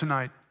prayed that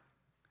tonight,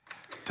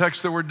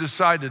 text the word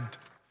decided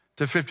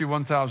to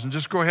 51,000.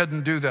 Just go ahead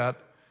and do that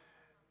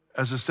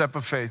as a step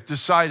of faith.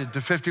 Decided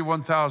to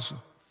 51,000.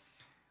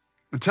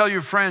 And tell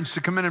your friends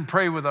to come in and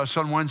pray with us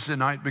on Wednesday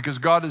night because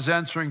God is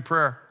answering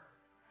prayer.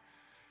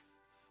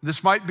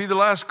 This might be the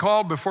last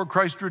call before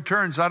Christ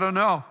returns. I don't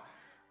know.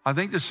 I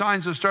think the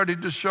signs are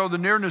starting to show the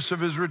nearness of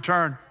his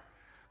return.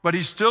 But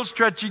he's still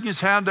stretching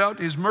his hand out.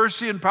 His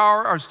mercy and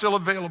power are still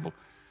available.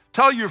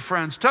 Tell your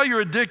friends, tell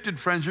your addicted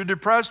friends, your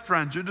depressed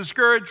friends, your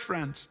discouraged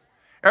friends.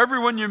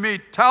 Everyone you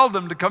meet, tell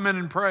them to come in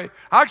and pray.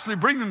 Actually,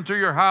 bring them to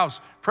your house.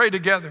 Pray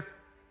together.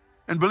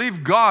 And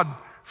believe God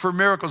for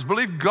miracles.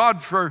 Believe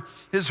God for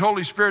his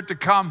Holy Spirit to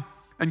come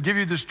and give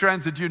you the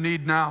strength that you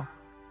need now.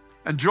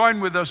 And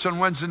join with us on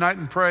Wednesday night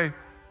and pray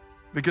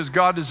because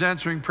God is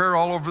answering prayer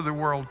all over the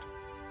world.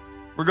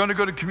 We're going to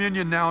go to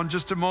communion now in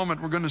just a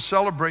moment. We're going to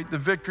celebrate the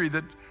victory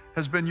that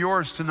has been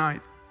yours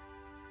tonight.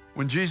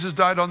 When Jesus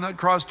died on that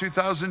cross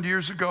 2,000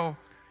 years ago,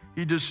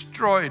 he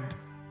destroyed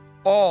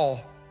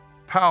all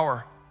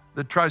power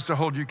that tries to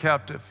hold you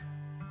captive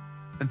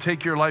and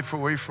take your life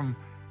away from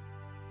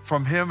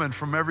him and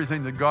from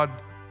everything that God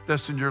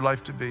destined your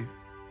life to be.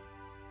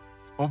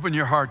 Open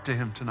your heart to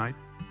him tonight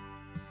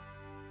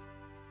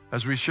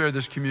as we share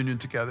this communion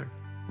together.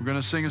 We're going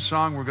to sing a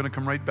song. We're going to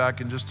come right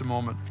back in just a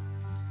moment,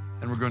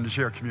 and we're going to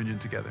share communion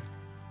together.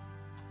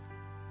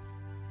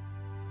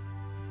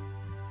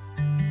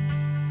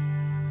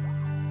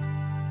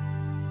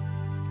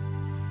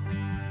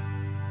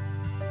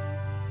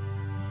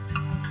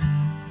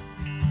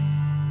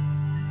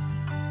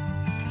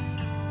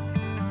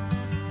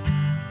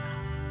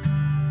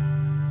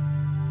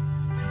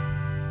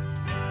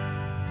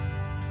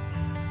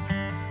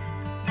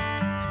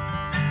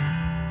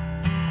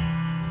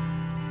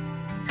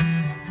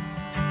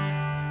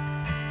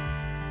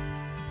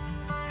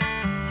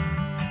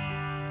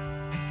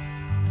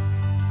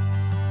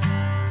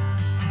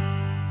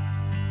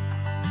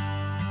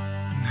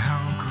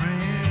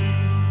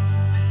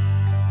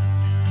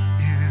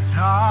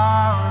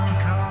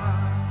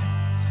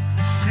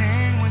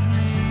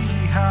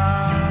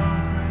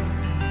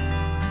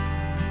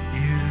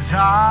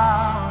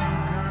 How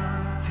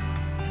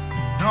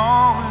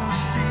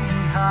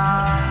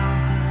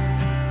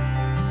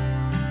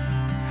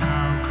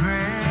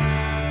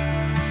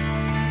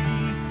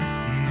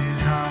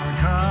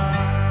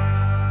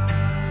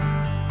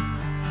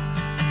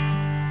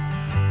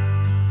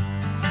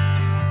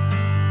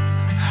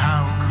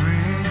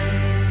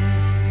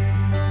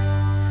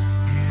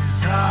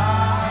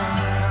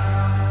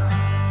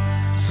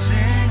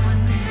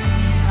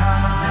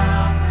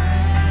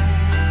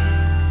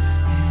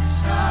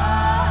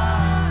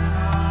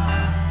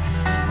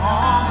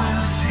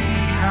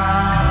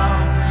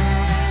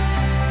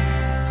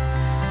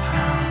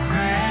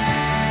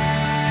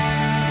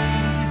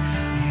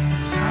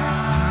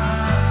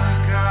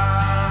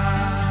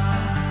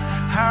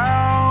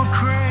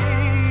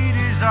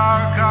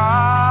our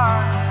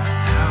God.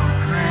 How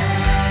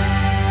great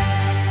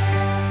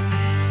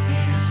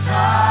is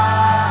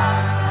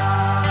our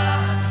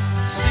God.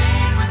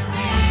 Sing with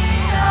me,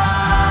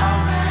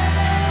 how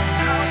great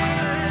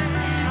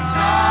is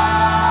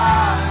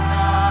our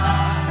God.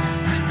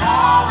 And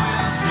all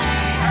will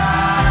see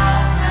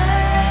how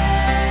great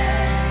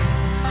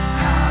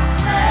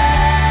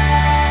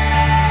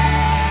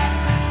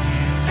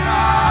is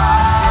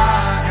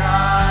our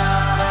God.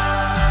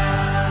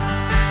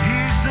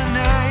 He's the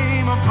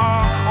name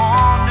above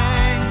all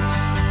names,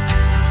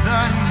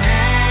 the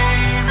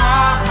name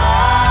above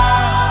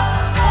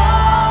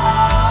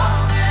all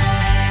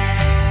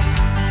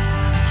names.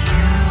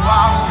 You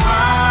are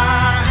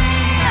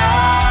worthy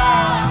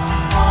of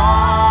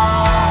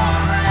all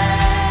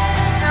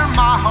praise. In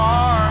my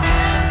heart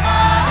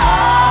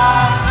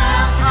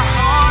will sing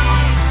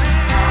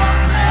how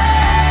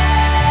great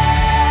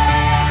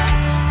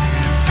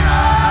is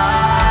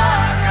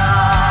our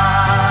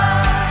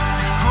God.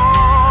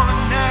 Oh, the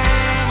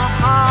name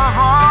above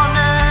all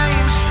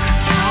names.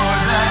 You're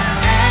the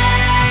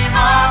name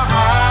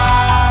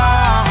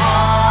above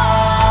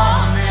all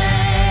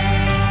names.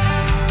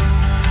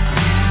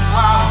 You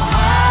are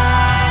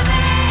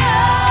worthy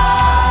of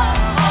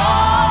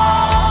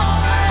all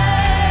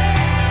praise.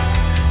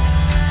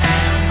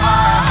 And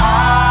my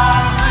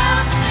heart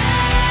will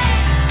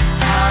sing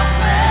how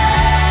great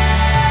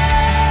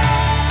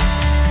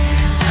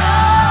is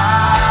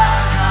our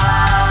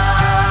God.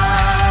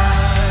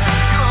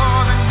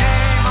 You're the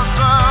name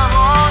above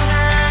all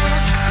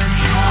names.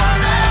 You're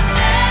the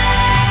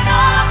name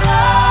above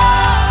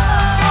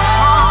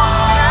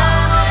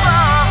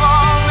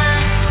all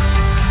names.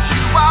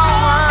 You are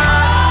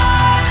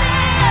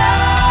worthy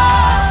of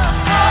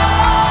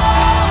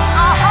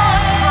our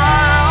hearts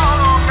cry out,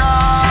 oh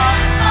God.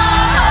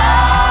 My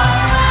heart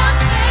will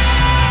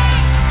sing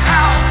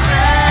how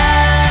great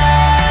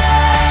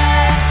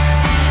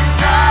is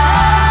our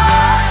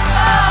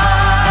God.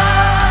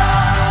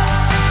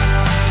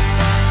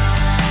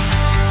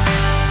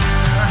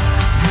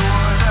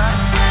 You're the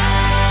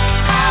name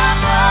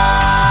above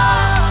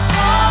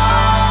all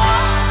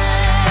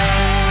names.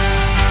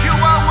 You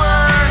are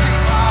worthy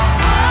of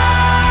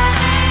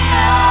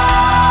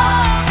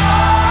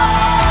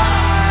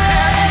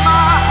and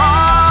my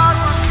heart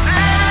will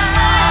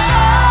sing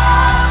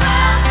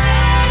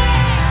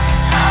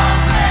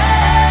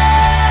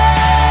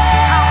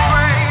how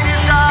great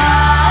is our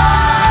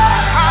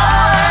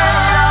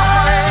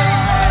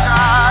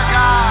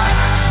God.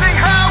 Sing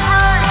how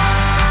great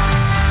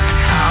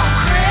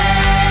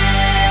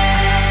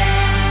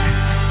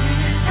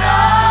is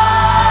our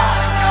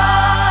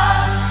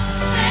God.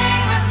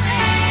 Sing with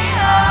me,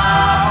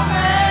 how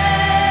great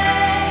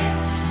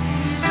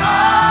is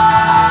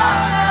our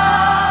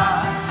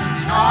God.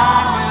 And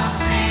all will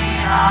see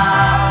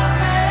how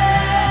great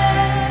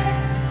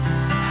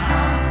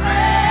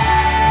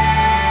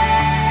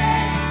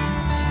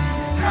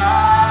is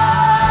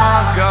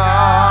our God.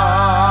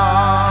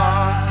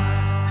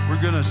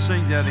 We're going to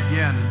sing that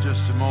again in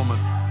just a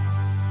moment.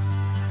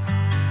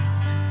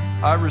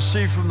 I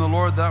received from the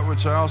Lord that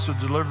which I also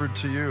delivered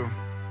to you.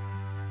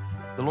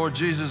 The Lord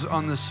Jesus,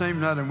 on the same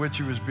night in which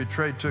he was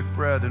betrayed, took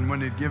bread, and when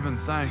he had given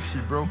thanks, he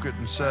broke it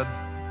and said,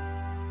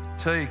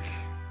 "Take,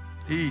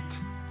 eat.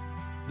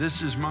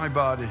 This is my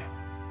body,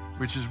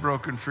 which is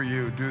broken for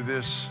you. Do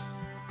this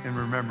in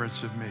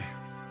remembrance of me."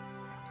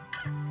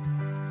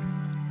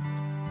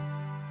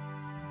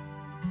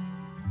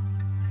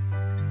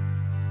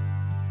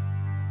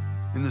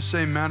 In the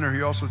same manner,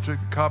 he also took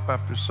the cup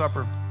after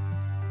supper,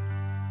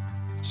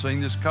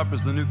 saying, "This cup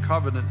is the new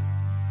covenant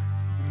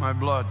in my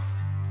blood."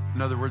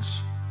 In other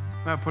words,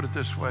 may I put it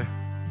this way?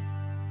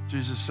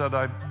 Jesus said,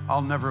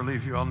 I'll never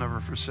leave you. I'll never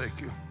forsake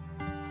you.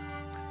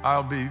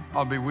 I'll be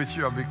with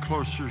you. I'll be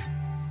closer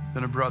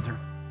than a brother.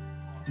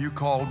 You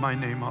call my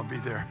name, I'll be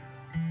there.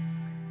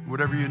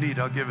 Whatever you need,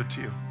 I'll give it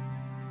to you.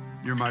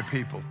 You're my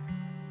people,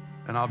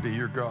 and I'll be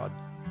your God.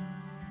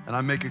 And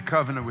I make a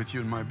covenant with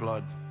you in my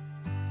blood.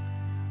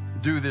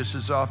 Do this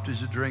as often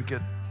as you drink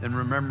it in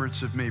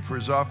remembrance of me. For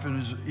as often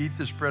as you eat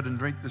this bread and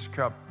drink this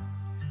cup,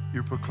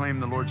 you proclaim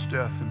the Lord's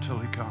death until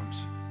he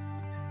comes.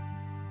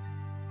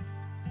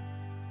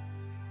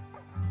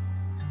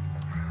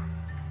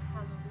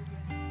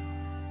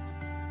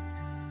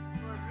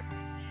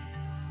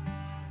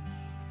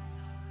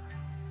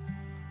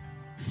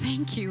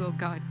 Thank you, oh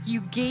God.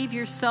 You gave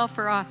yourself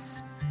for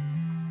us.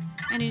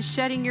 And in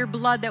shedding your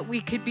blood that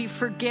we could be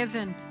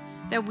forgiven,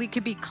 that we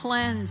could be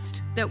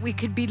cleansed, that we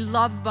could be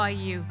loved by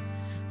you.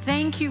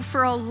 Thank you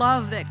for a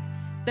love that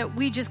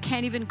we just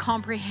can't even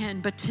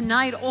comprehend. But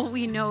tonight, all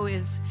we know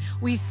is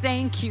we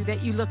thank you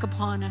that you look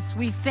upon us.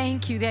 We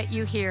thank you that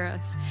you hear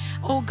us.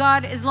 Oh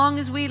God, as long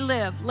as we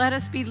live, let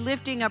us be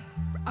lifting up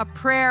a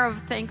prayer of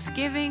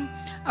thanksgiving,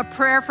 a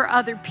prayer for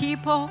other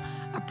people,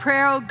 a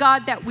prayer, oh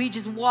God, that we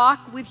just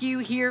walk with you,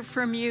 hear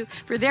from you,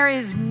 for there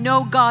is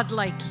no God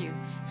like you.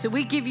 So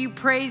we give you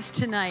praise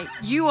tonight.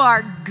 You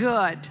are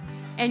good.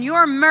 and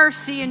your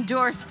mercy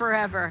endures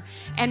forever.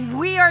 And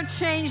we are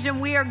changed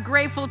and we are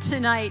grateful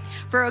tonight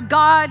for a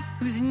God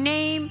whose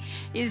name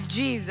is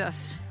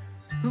Jesus,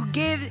 who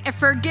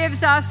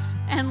forgives us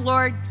and,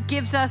 Lord,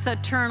 gives us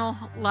eternal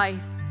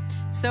life.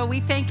 So we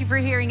thank you for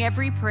hearing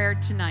every prayer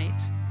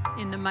tonight.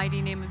 In the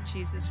mighty name of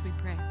Jesus, we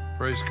pray.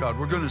 Praise God.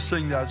 We're going to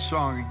sing that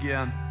song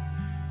again.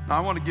 Now, I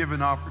want to give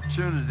an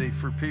opportunity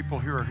for people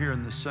who are here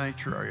in the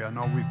sanctuary. I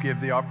know we've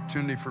given the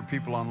opportunity for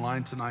people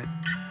online tonight,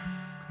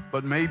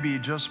 but maybe,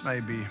 just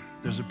maybe,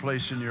 there's a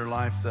place in your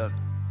life that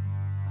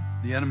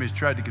the enemy's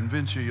tried to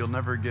convince you you'll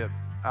never get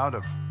out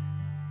of,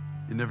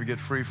 you never get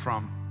free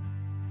from.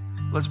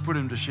 Let's put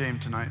him to shame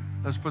tonight.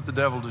 Let's put the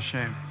devil to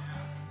shame.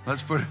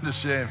 Let's put him to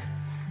shame.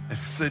 And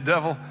say,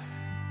 devil,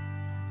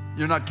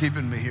 you're not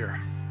keeping me here.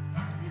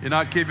 You're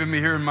not keeping me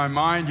here in my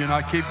mind. You're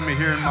not keeping me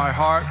here in my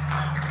heart.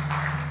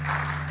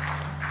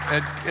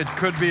 It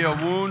could be a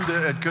wound.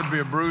 It could be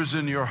a bruise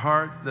in your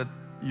heart that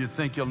you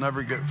think you'll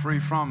never get free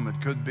from.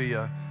 It could be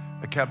a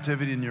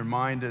captivity in your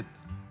mind.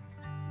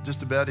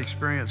 Just a bad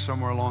experience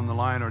somewhere along the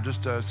line, or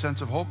just a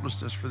sense of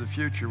hopelessness for the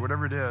future,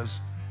 whatever it is.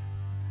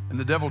 And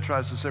the devil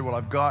tries to say, well,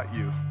 I've got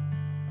you.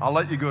 I'll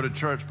let you go to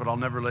church, but I'll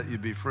never let you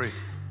be free.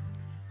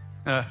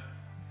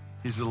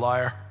 He's a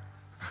liar.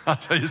 I'll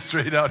tell you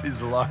straight out,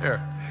 he's a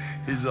liar.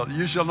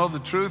 You shall know the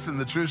truth, and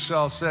the truth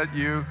shall set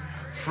you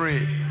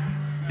free.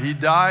 He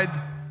died,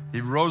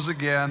 he rose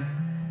again,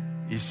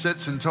 he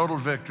sits in total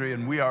victory,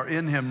 and we are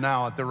in him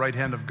now at the right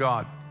hand of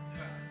God.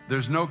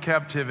 There's no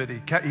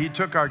captivity. He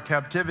took our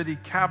captivity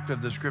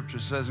captive, the scripture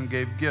says, and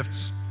gave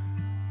gifts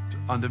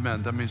unto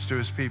men. That means to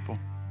his people.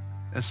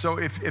 And so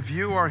if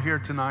you are here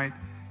tonight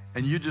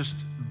and you just,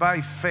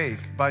 by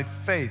faith,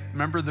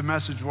 remember the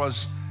message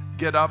was,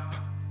 get up,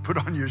 put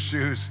on your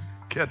shoes,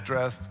 get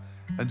dressed,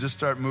 and just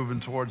start moving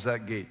towards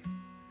that gate.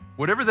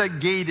 Whatever that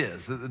gate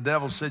is that the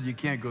devil said you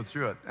can't go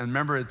through it. And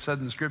remember, it said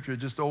in scripture, it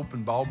just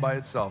opened all by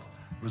itself.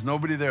 There was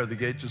nobody there. The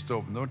gate just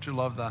opened. Don't you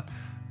love that?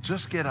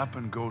 Just get up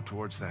and go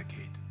towards that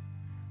gate.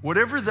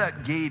 Whatever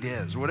that gate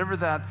is, whatever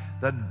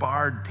that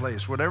barred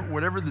place,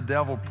 whatever the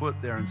devil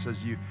put there and says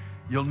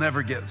you'll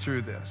never get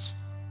through this,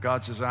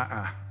 God says,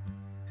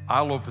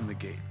 I'll open the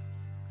gate.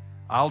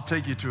 I'll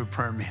take you to a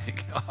prayer meeting.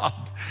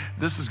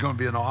 This is going to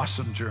be an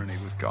awesome journey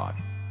with God.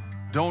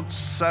 Don't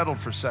settle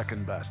for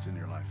second best in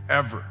your life.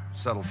 Ever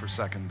settle for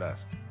second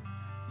best.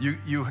 You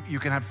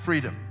can have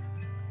freedom.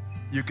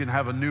 You can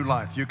have a new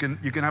life. You can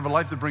have a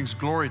life that brings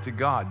glory to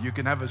God. You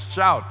can have a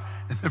shout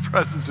in the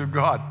presence of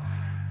God.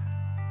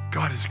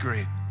 God is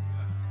great.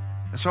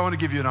 And so I want to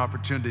give you an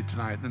opportunity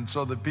tonight, and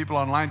so that people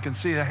online can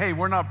see that, hey,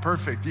 we're not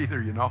perfect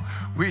either, you know.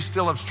 We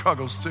still have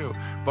struggles too,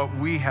 but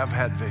we have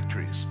had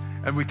victories,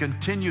 and we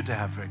continue to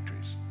have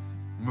victories.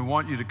 And we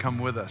want you to come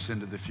with us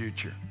into the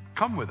future.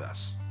 Come with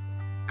us.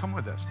 Come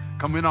with us.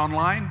 Come in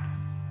online.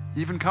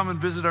 Even come and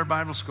visit our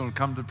Bible school and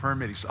come to prayer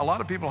meetings. A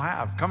lot of people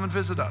have. Come and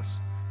visit us.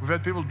 We've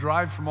had people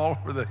drive from all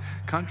over the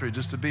country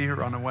just to be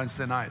here on a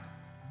Wednesday night.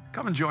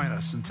 Come and join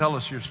us and tell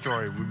us your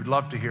story. We would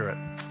love to hear it.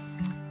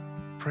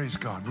 Praise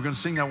God. We're going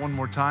to sing that one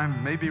more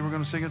time. Maybe we're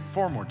going to sing it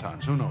 4 more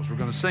times. Who knows? We're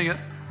going to sing it.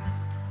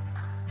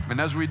 And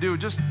as we do,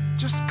 just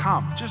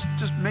come.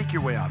 Just make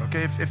your way out,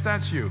 okay? If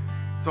that's you,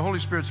 if the Holy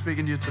Spirit's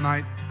speaking to you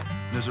tonight,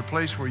 there's a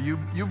place where you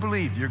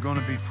believe you're going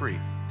to be free.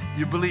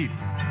 You believe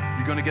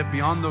you're going to get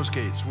beyond those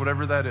gates,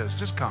 whatever that is.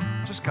 Just come.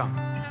 Just come.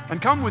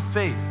 And come with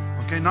faith,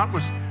 okay?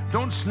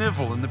 Don't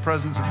snivel in the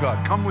presence of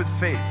God. Come with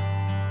faith.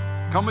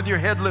 Come with your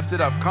head lifted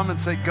up. Come and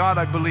say, God,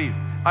 I believe.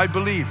 I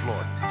believe,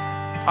 Lord.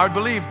 I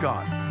believe,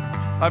 God.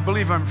 I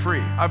believe I'm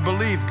free. I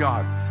believe,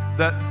 God,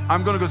 that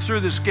I'm going to go through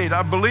this gate.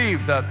 I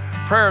believe that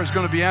prayer is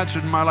going to be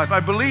answered in my life.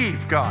 I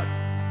believe, God.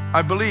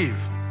 I believe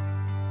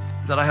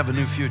that I have a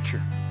new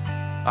future.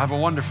 I have a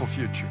wonderful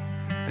future.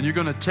 And you're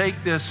going to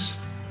take this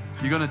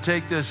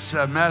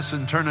mess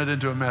and turn it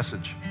into a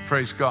message.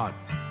 Praise God.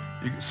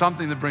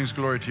 Something that brings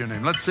glory to your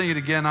name. Let's sing it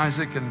again,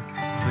 Isaac and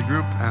the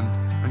group,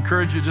 and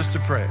encourage you just to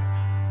pray.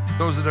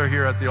 Those that are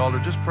here at the altar,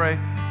 just pray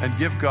and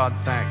give God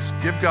thanks.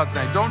 Give God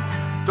thanks.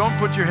 Don't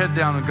put your head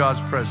down in God's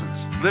presence.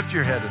 Lift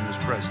your head in His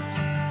presence.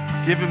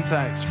 Give Him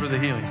thanks for the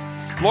healing.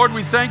 Lord,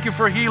 we thank you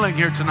for healing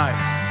here tonight.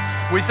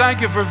 We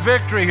thank you for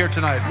victory here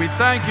tonight. We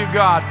thank you,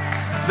 God,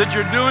 that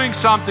you're doing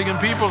something in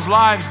people's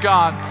lives,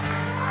 God,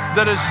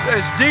 that is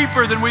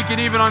deeper than we can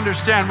even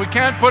understand. We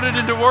can't put it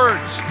into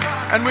words,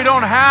 and we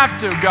don't have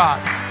to, God.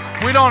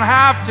 We don't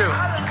have to.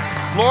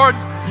 Lord,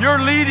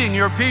 you're leading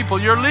your people.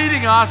 You're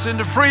leading us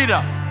into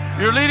freedom.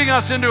 You're leading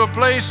us into a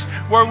place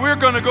where we're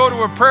going to go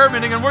to a prayer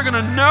meeting and we're going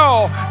to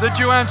know that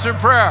you answer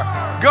prayer.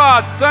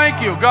 God, thank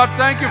you. God,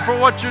 thank you for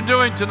what you're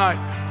doing tonight.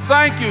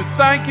 Thank you,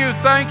 thank you,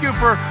 thank you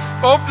for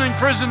opening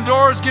prison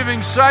doors,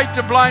 giving sight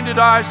to blinded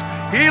eyes,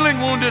 healing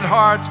wounded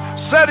hearts,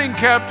 setting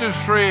captives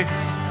free.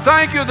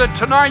 Thank you that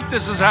tonight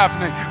this is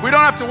happening. We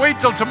don't have to wait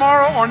till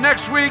tomorrow or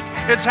next week.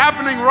 It's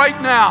happening right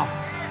now.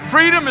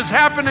 Freedom is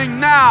happening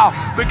now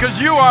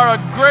because you are a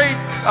great,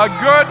 a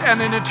good,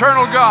 and an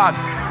eternal God.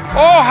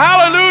 Oh,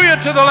 hallelujah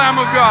to the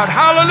Lamb of God.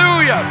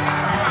 Hallelujah.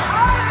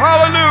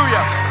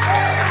 Hallelujah.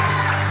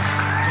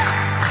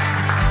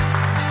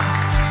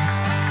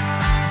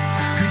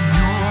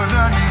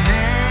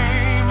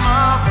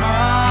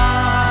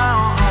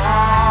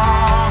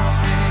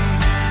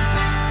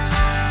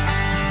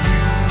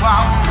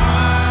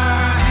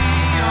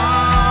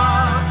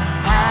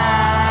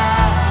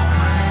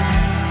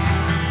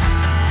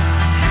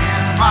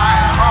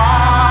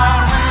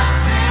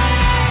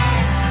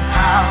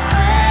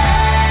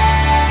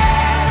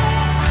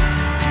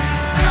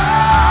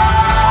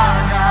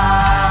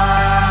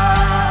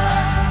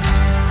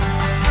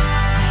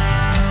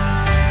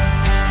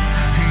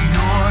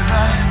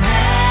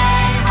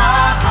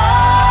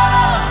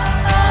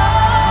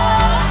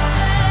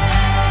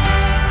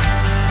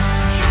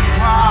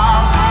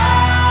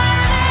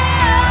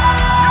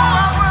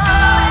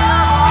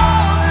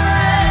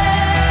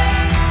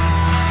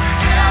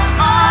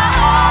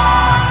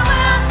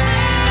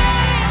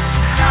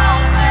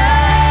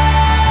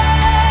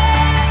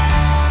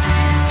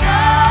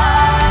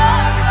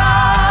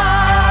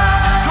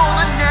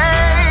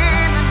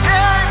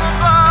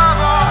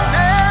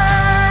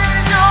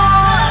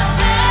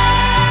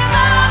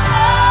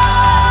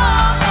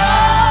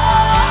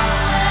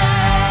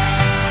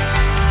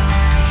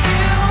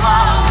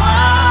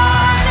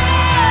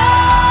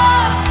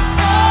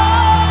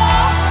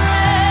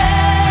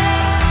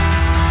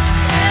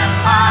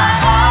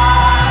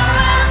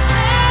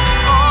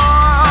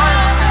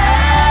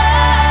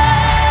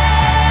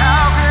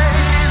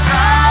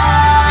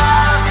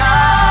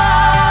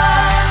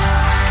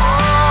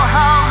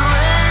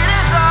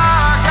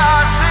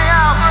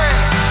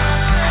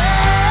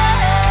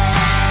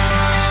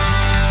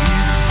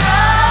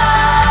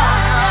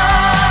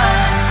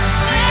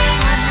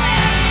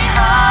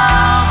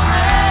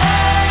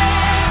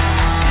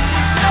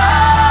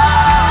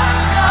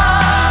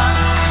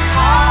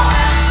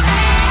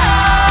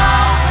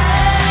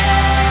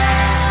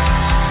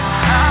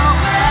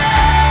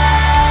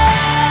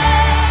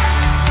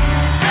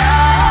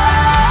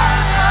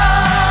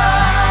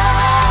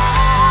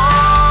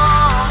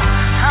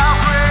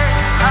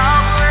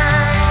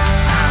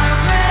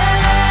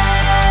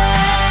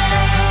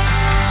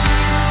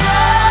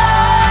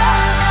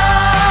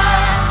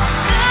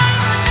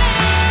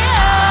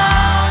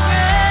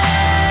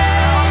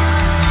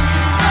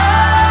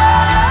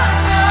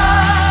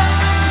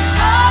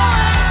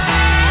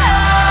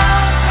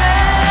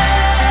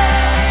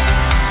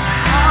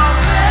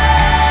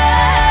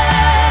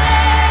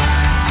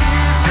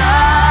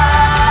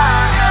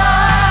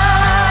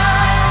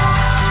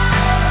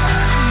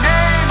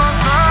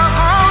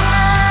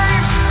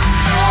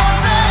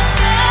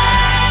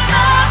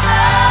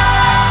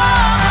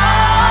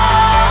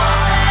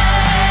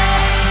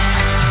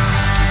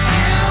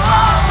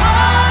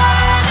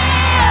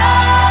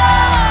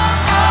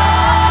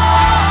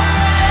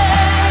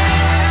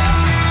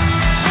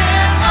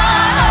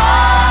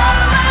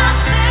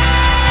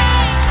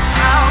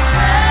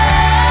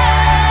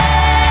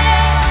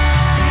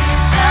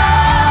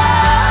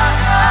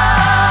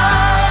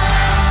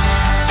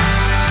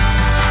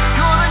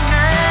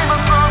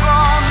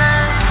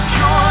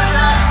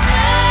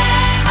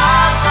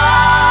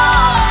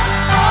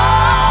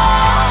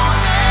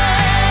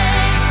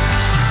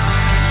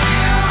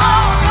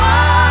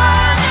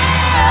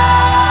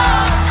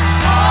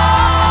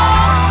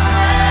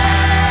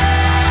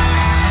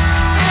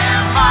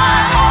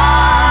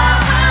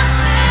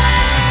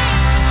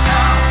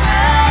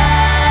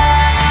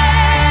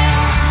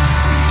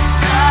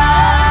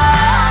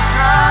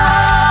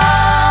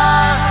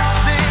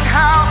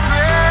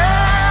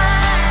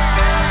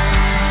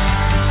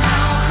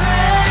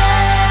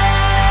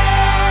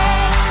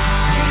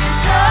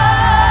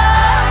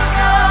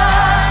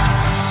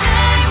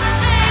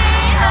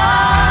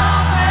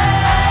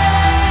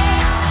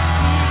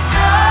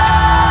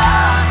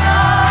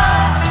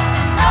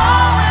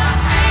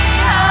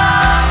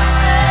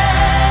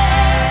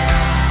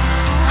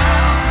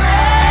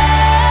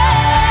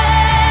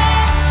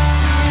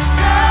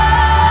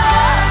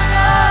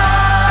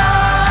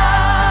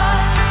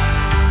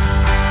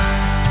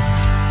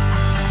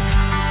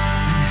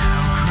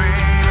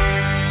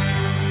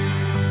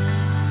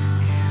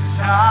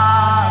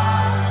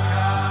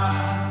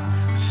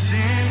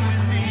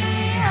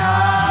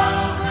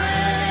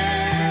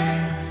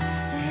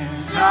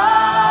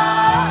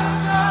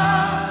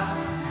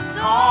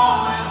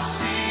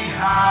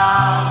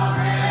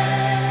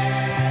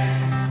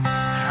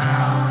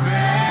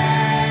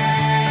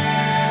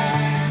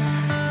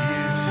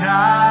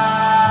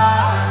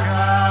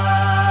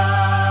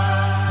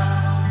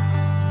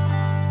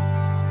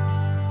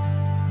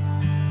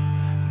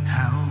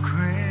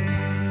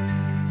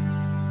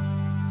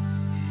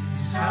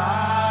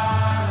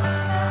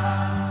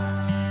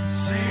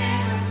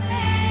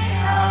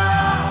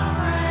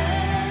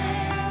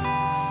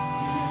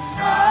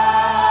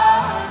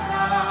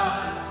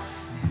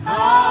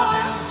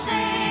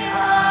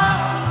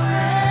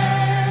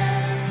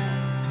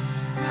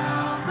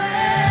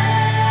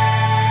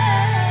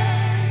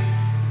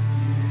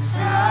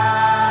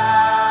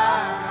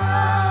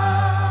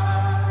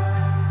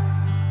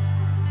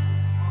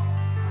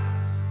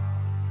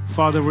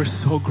 Father, we're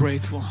so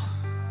grateful.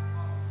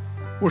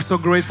 We're so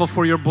grateful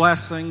for your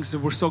blessings.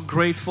 We're so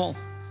grateful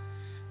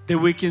that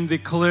we can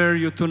declare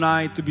you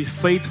tonight to be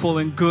faithful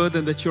and good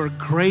and that you're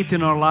great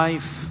in our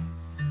life.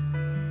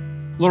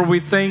 Lord,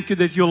 we thank you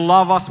that you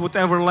love us with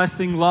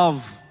everlasting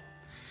love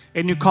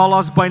and you call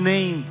us by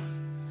name.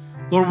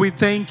 Lord, we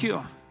thank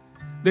you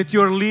that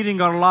you're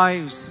leading our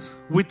lives.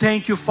 We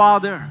thank you,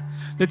 Father,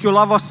 that you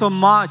love us so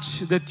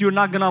much that you're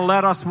not going to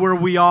let us where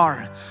we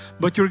are,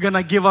 but you're going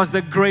to give us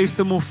the grace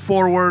to move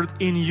forward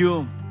in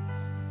you.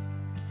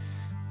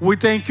 We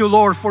thank you,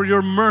 Lord, for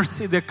your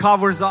mercy that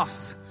covers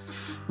us.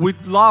 We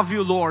love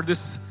you, Lord,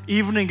 this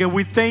evening, and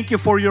we thank you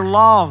for your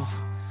love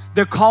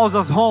that calls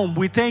us home.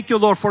 We thank you,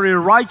 Lord, for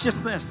your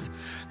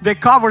righteousness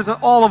that covers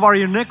all of our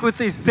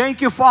iniquities.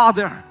 Thank you,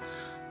 Father.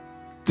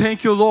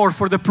 Thank you, Lord,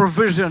 for the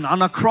provision on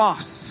the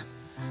cross,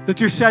 that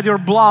you shed your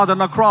blood on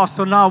the cross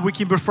so now we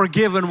can be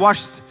forgiven,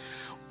 washed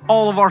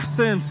all of our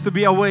sins to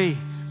be away,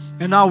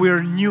 and now we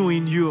are new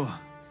in you.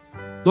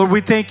 Lord,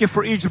 we thank you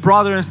for each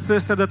brother and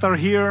sister that are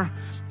here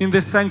in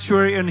this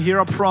sanctuary and here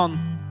up front.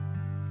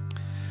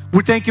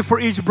 We thank you for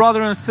each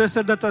brother and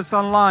sister that is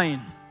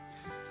online.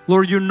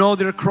 Lord, you know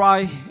their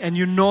cry and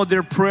you know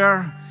their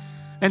prayer.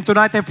 And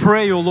tonight I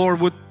pray, oh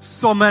Lord, with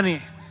so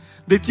many,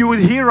 that you would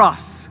hear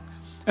us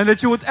and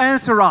that you would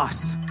answer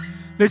us,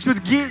 that you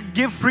would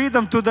give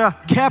freedom to the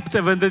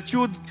captive and that you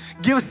would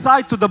give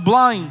sight to the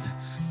blind.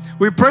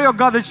 We pray, oh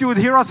God, that you would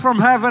hear us from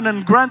heaven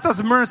and grant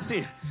us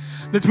mercy,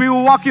 that we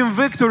will walk in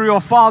victory, oh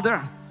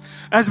Father.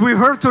 As we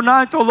heard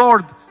tonight, oh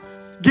Lord,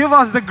 give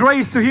us the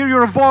grace to hear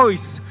your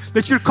voice,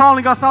 that you're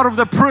calling us out of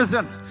the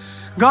prison.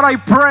 God, I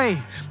pray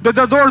that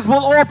the doors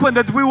will open,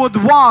 that we would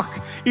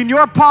walk in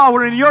your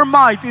power, in your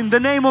might, in the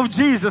name of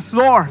Jesus,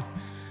 Lord.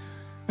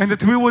 And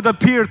that we would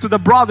appear to the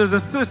brothers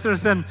and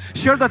sisters and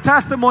share the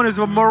testimonies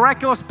of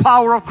miraculous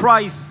power of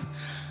Christ,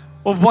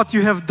 of what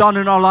you have done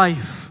in our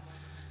life.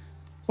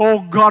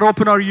 Oh God,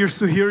 open our ears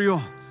to hear you.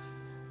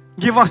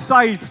 Give us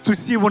sight to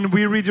see when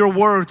we read your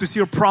word, to see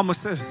your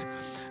promises,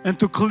 and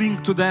to cling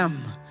to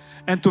them,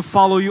 and to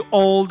follow you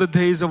all the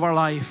days of our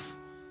life.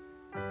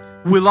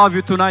 We love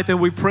you tonight and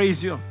we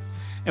praise you.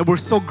 And we're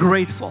so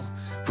grateful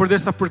for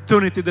this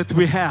opportunity that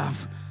we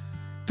have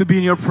to be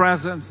in your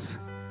presence.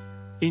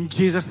 In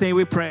Jesus' name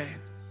we pray.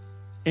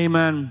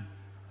 Amen.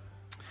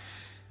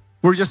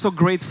 We're just so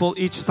grateful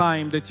each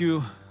time that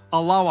you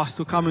allow us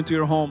to come into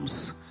your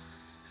homes.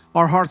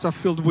 Our hearts are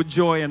filled with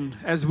joy, and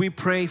as we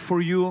pray for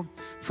you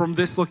from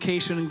this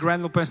location in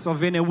Granville,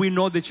 Pennsylvania, we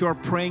know that you are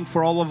praying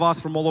for all of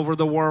us from all over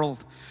the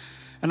world.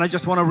 And I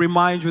just want to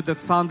remind you that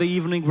Sunday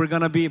evening we're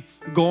going to be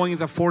going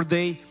the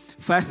 4-day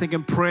fasting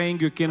and praying.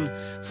 You can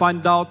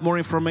find out more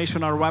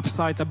information on our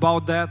website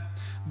about that.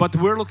 But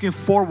we're looking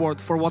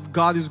forward for what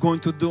God is going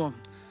to do.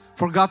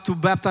 For God to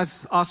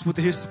baptize us with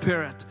His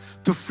Spirit,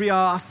 to free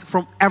us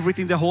from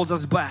everything that holds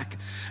us back,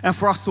 and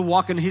for us to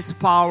walk in His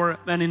power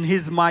and in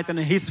His might and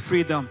in His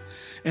freedom,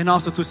 and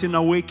also to see an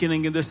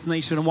awakening in this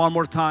nation one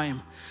more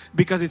time,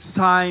 because it's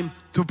time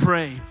to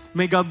pray.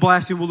 May God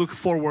bless you. We look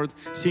forward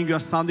seeing you on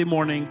Sunday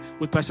morning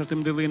with Pastor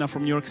Tim Delina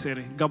from New York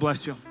City. God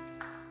bless you.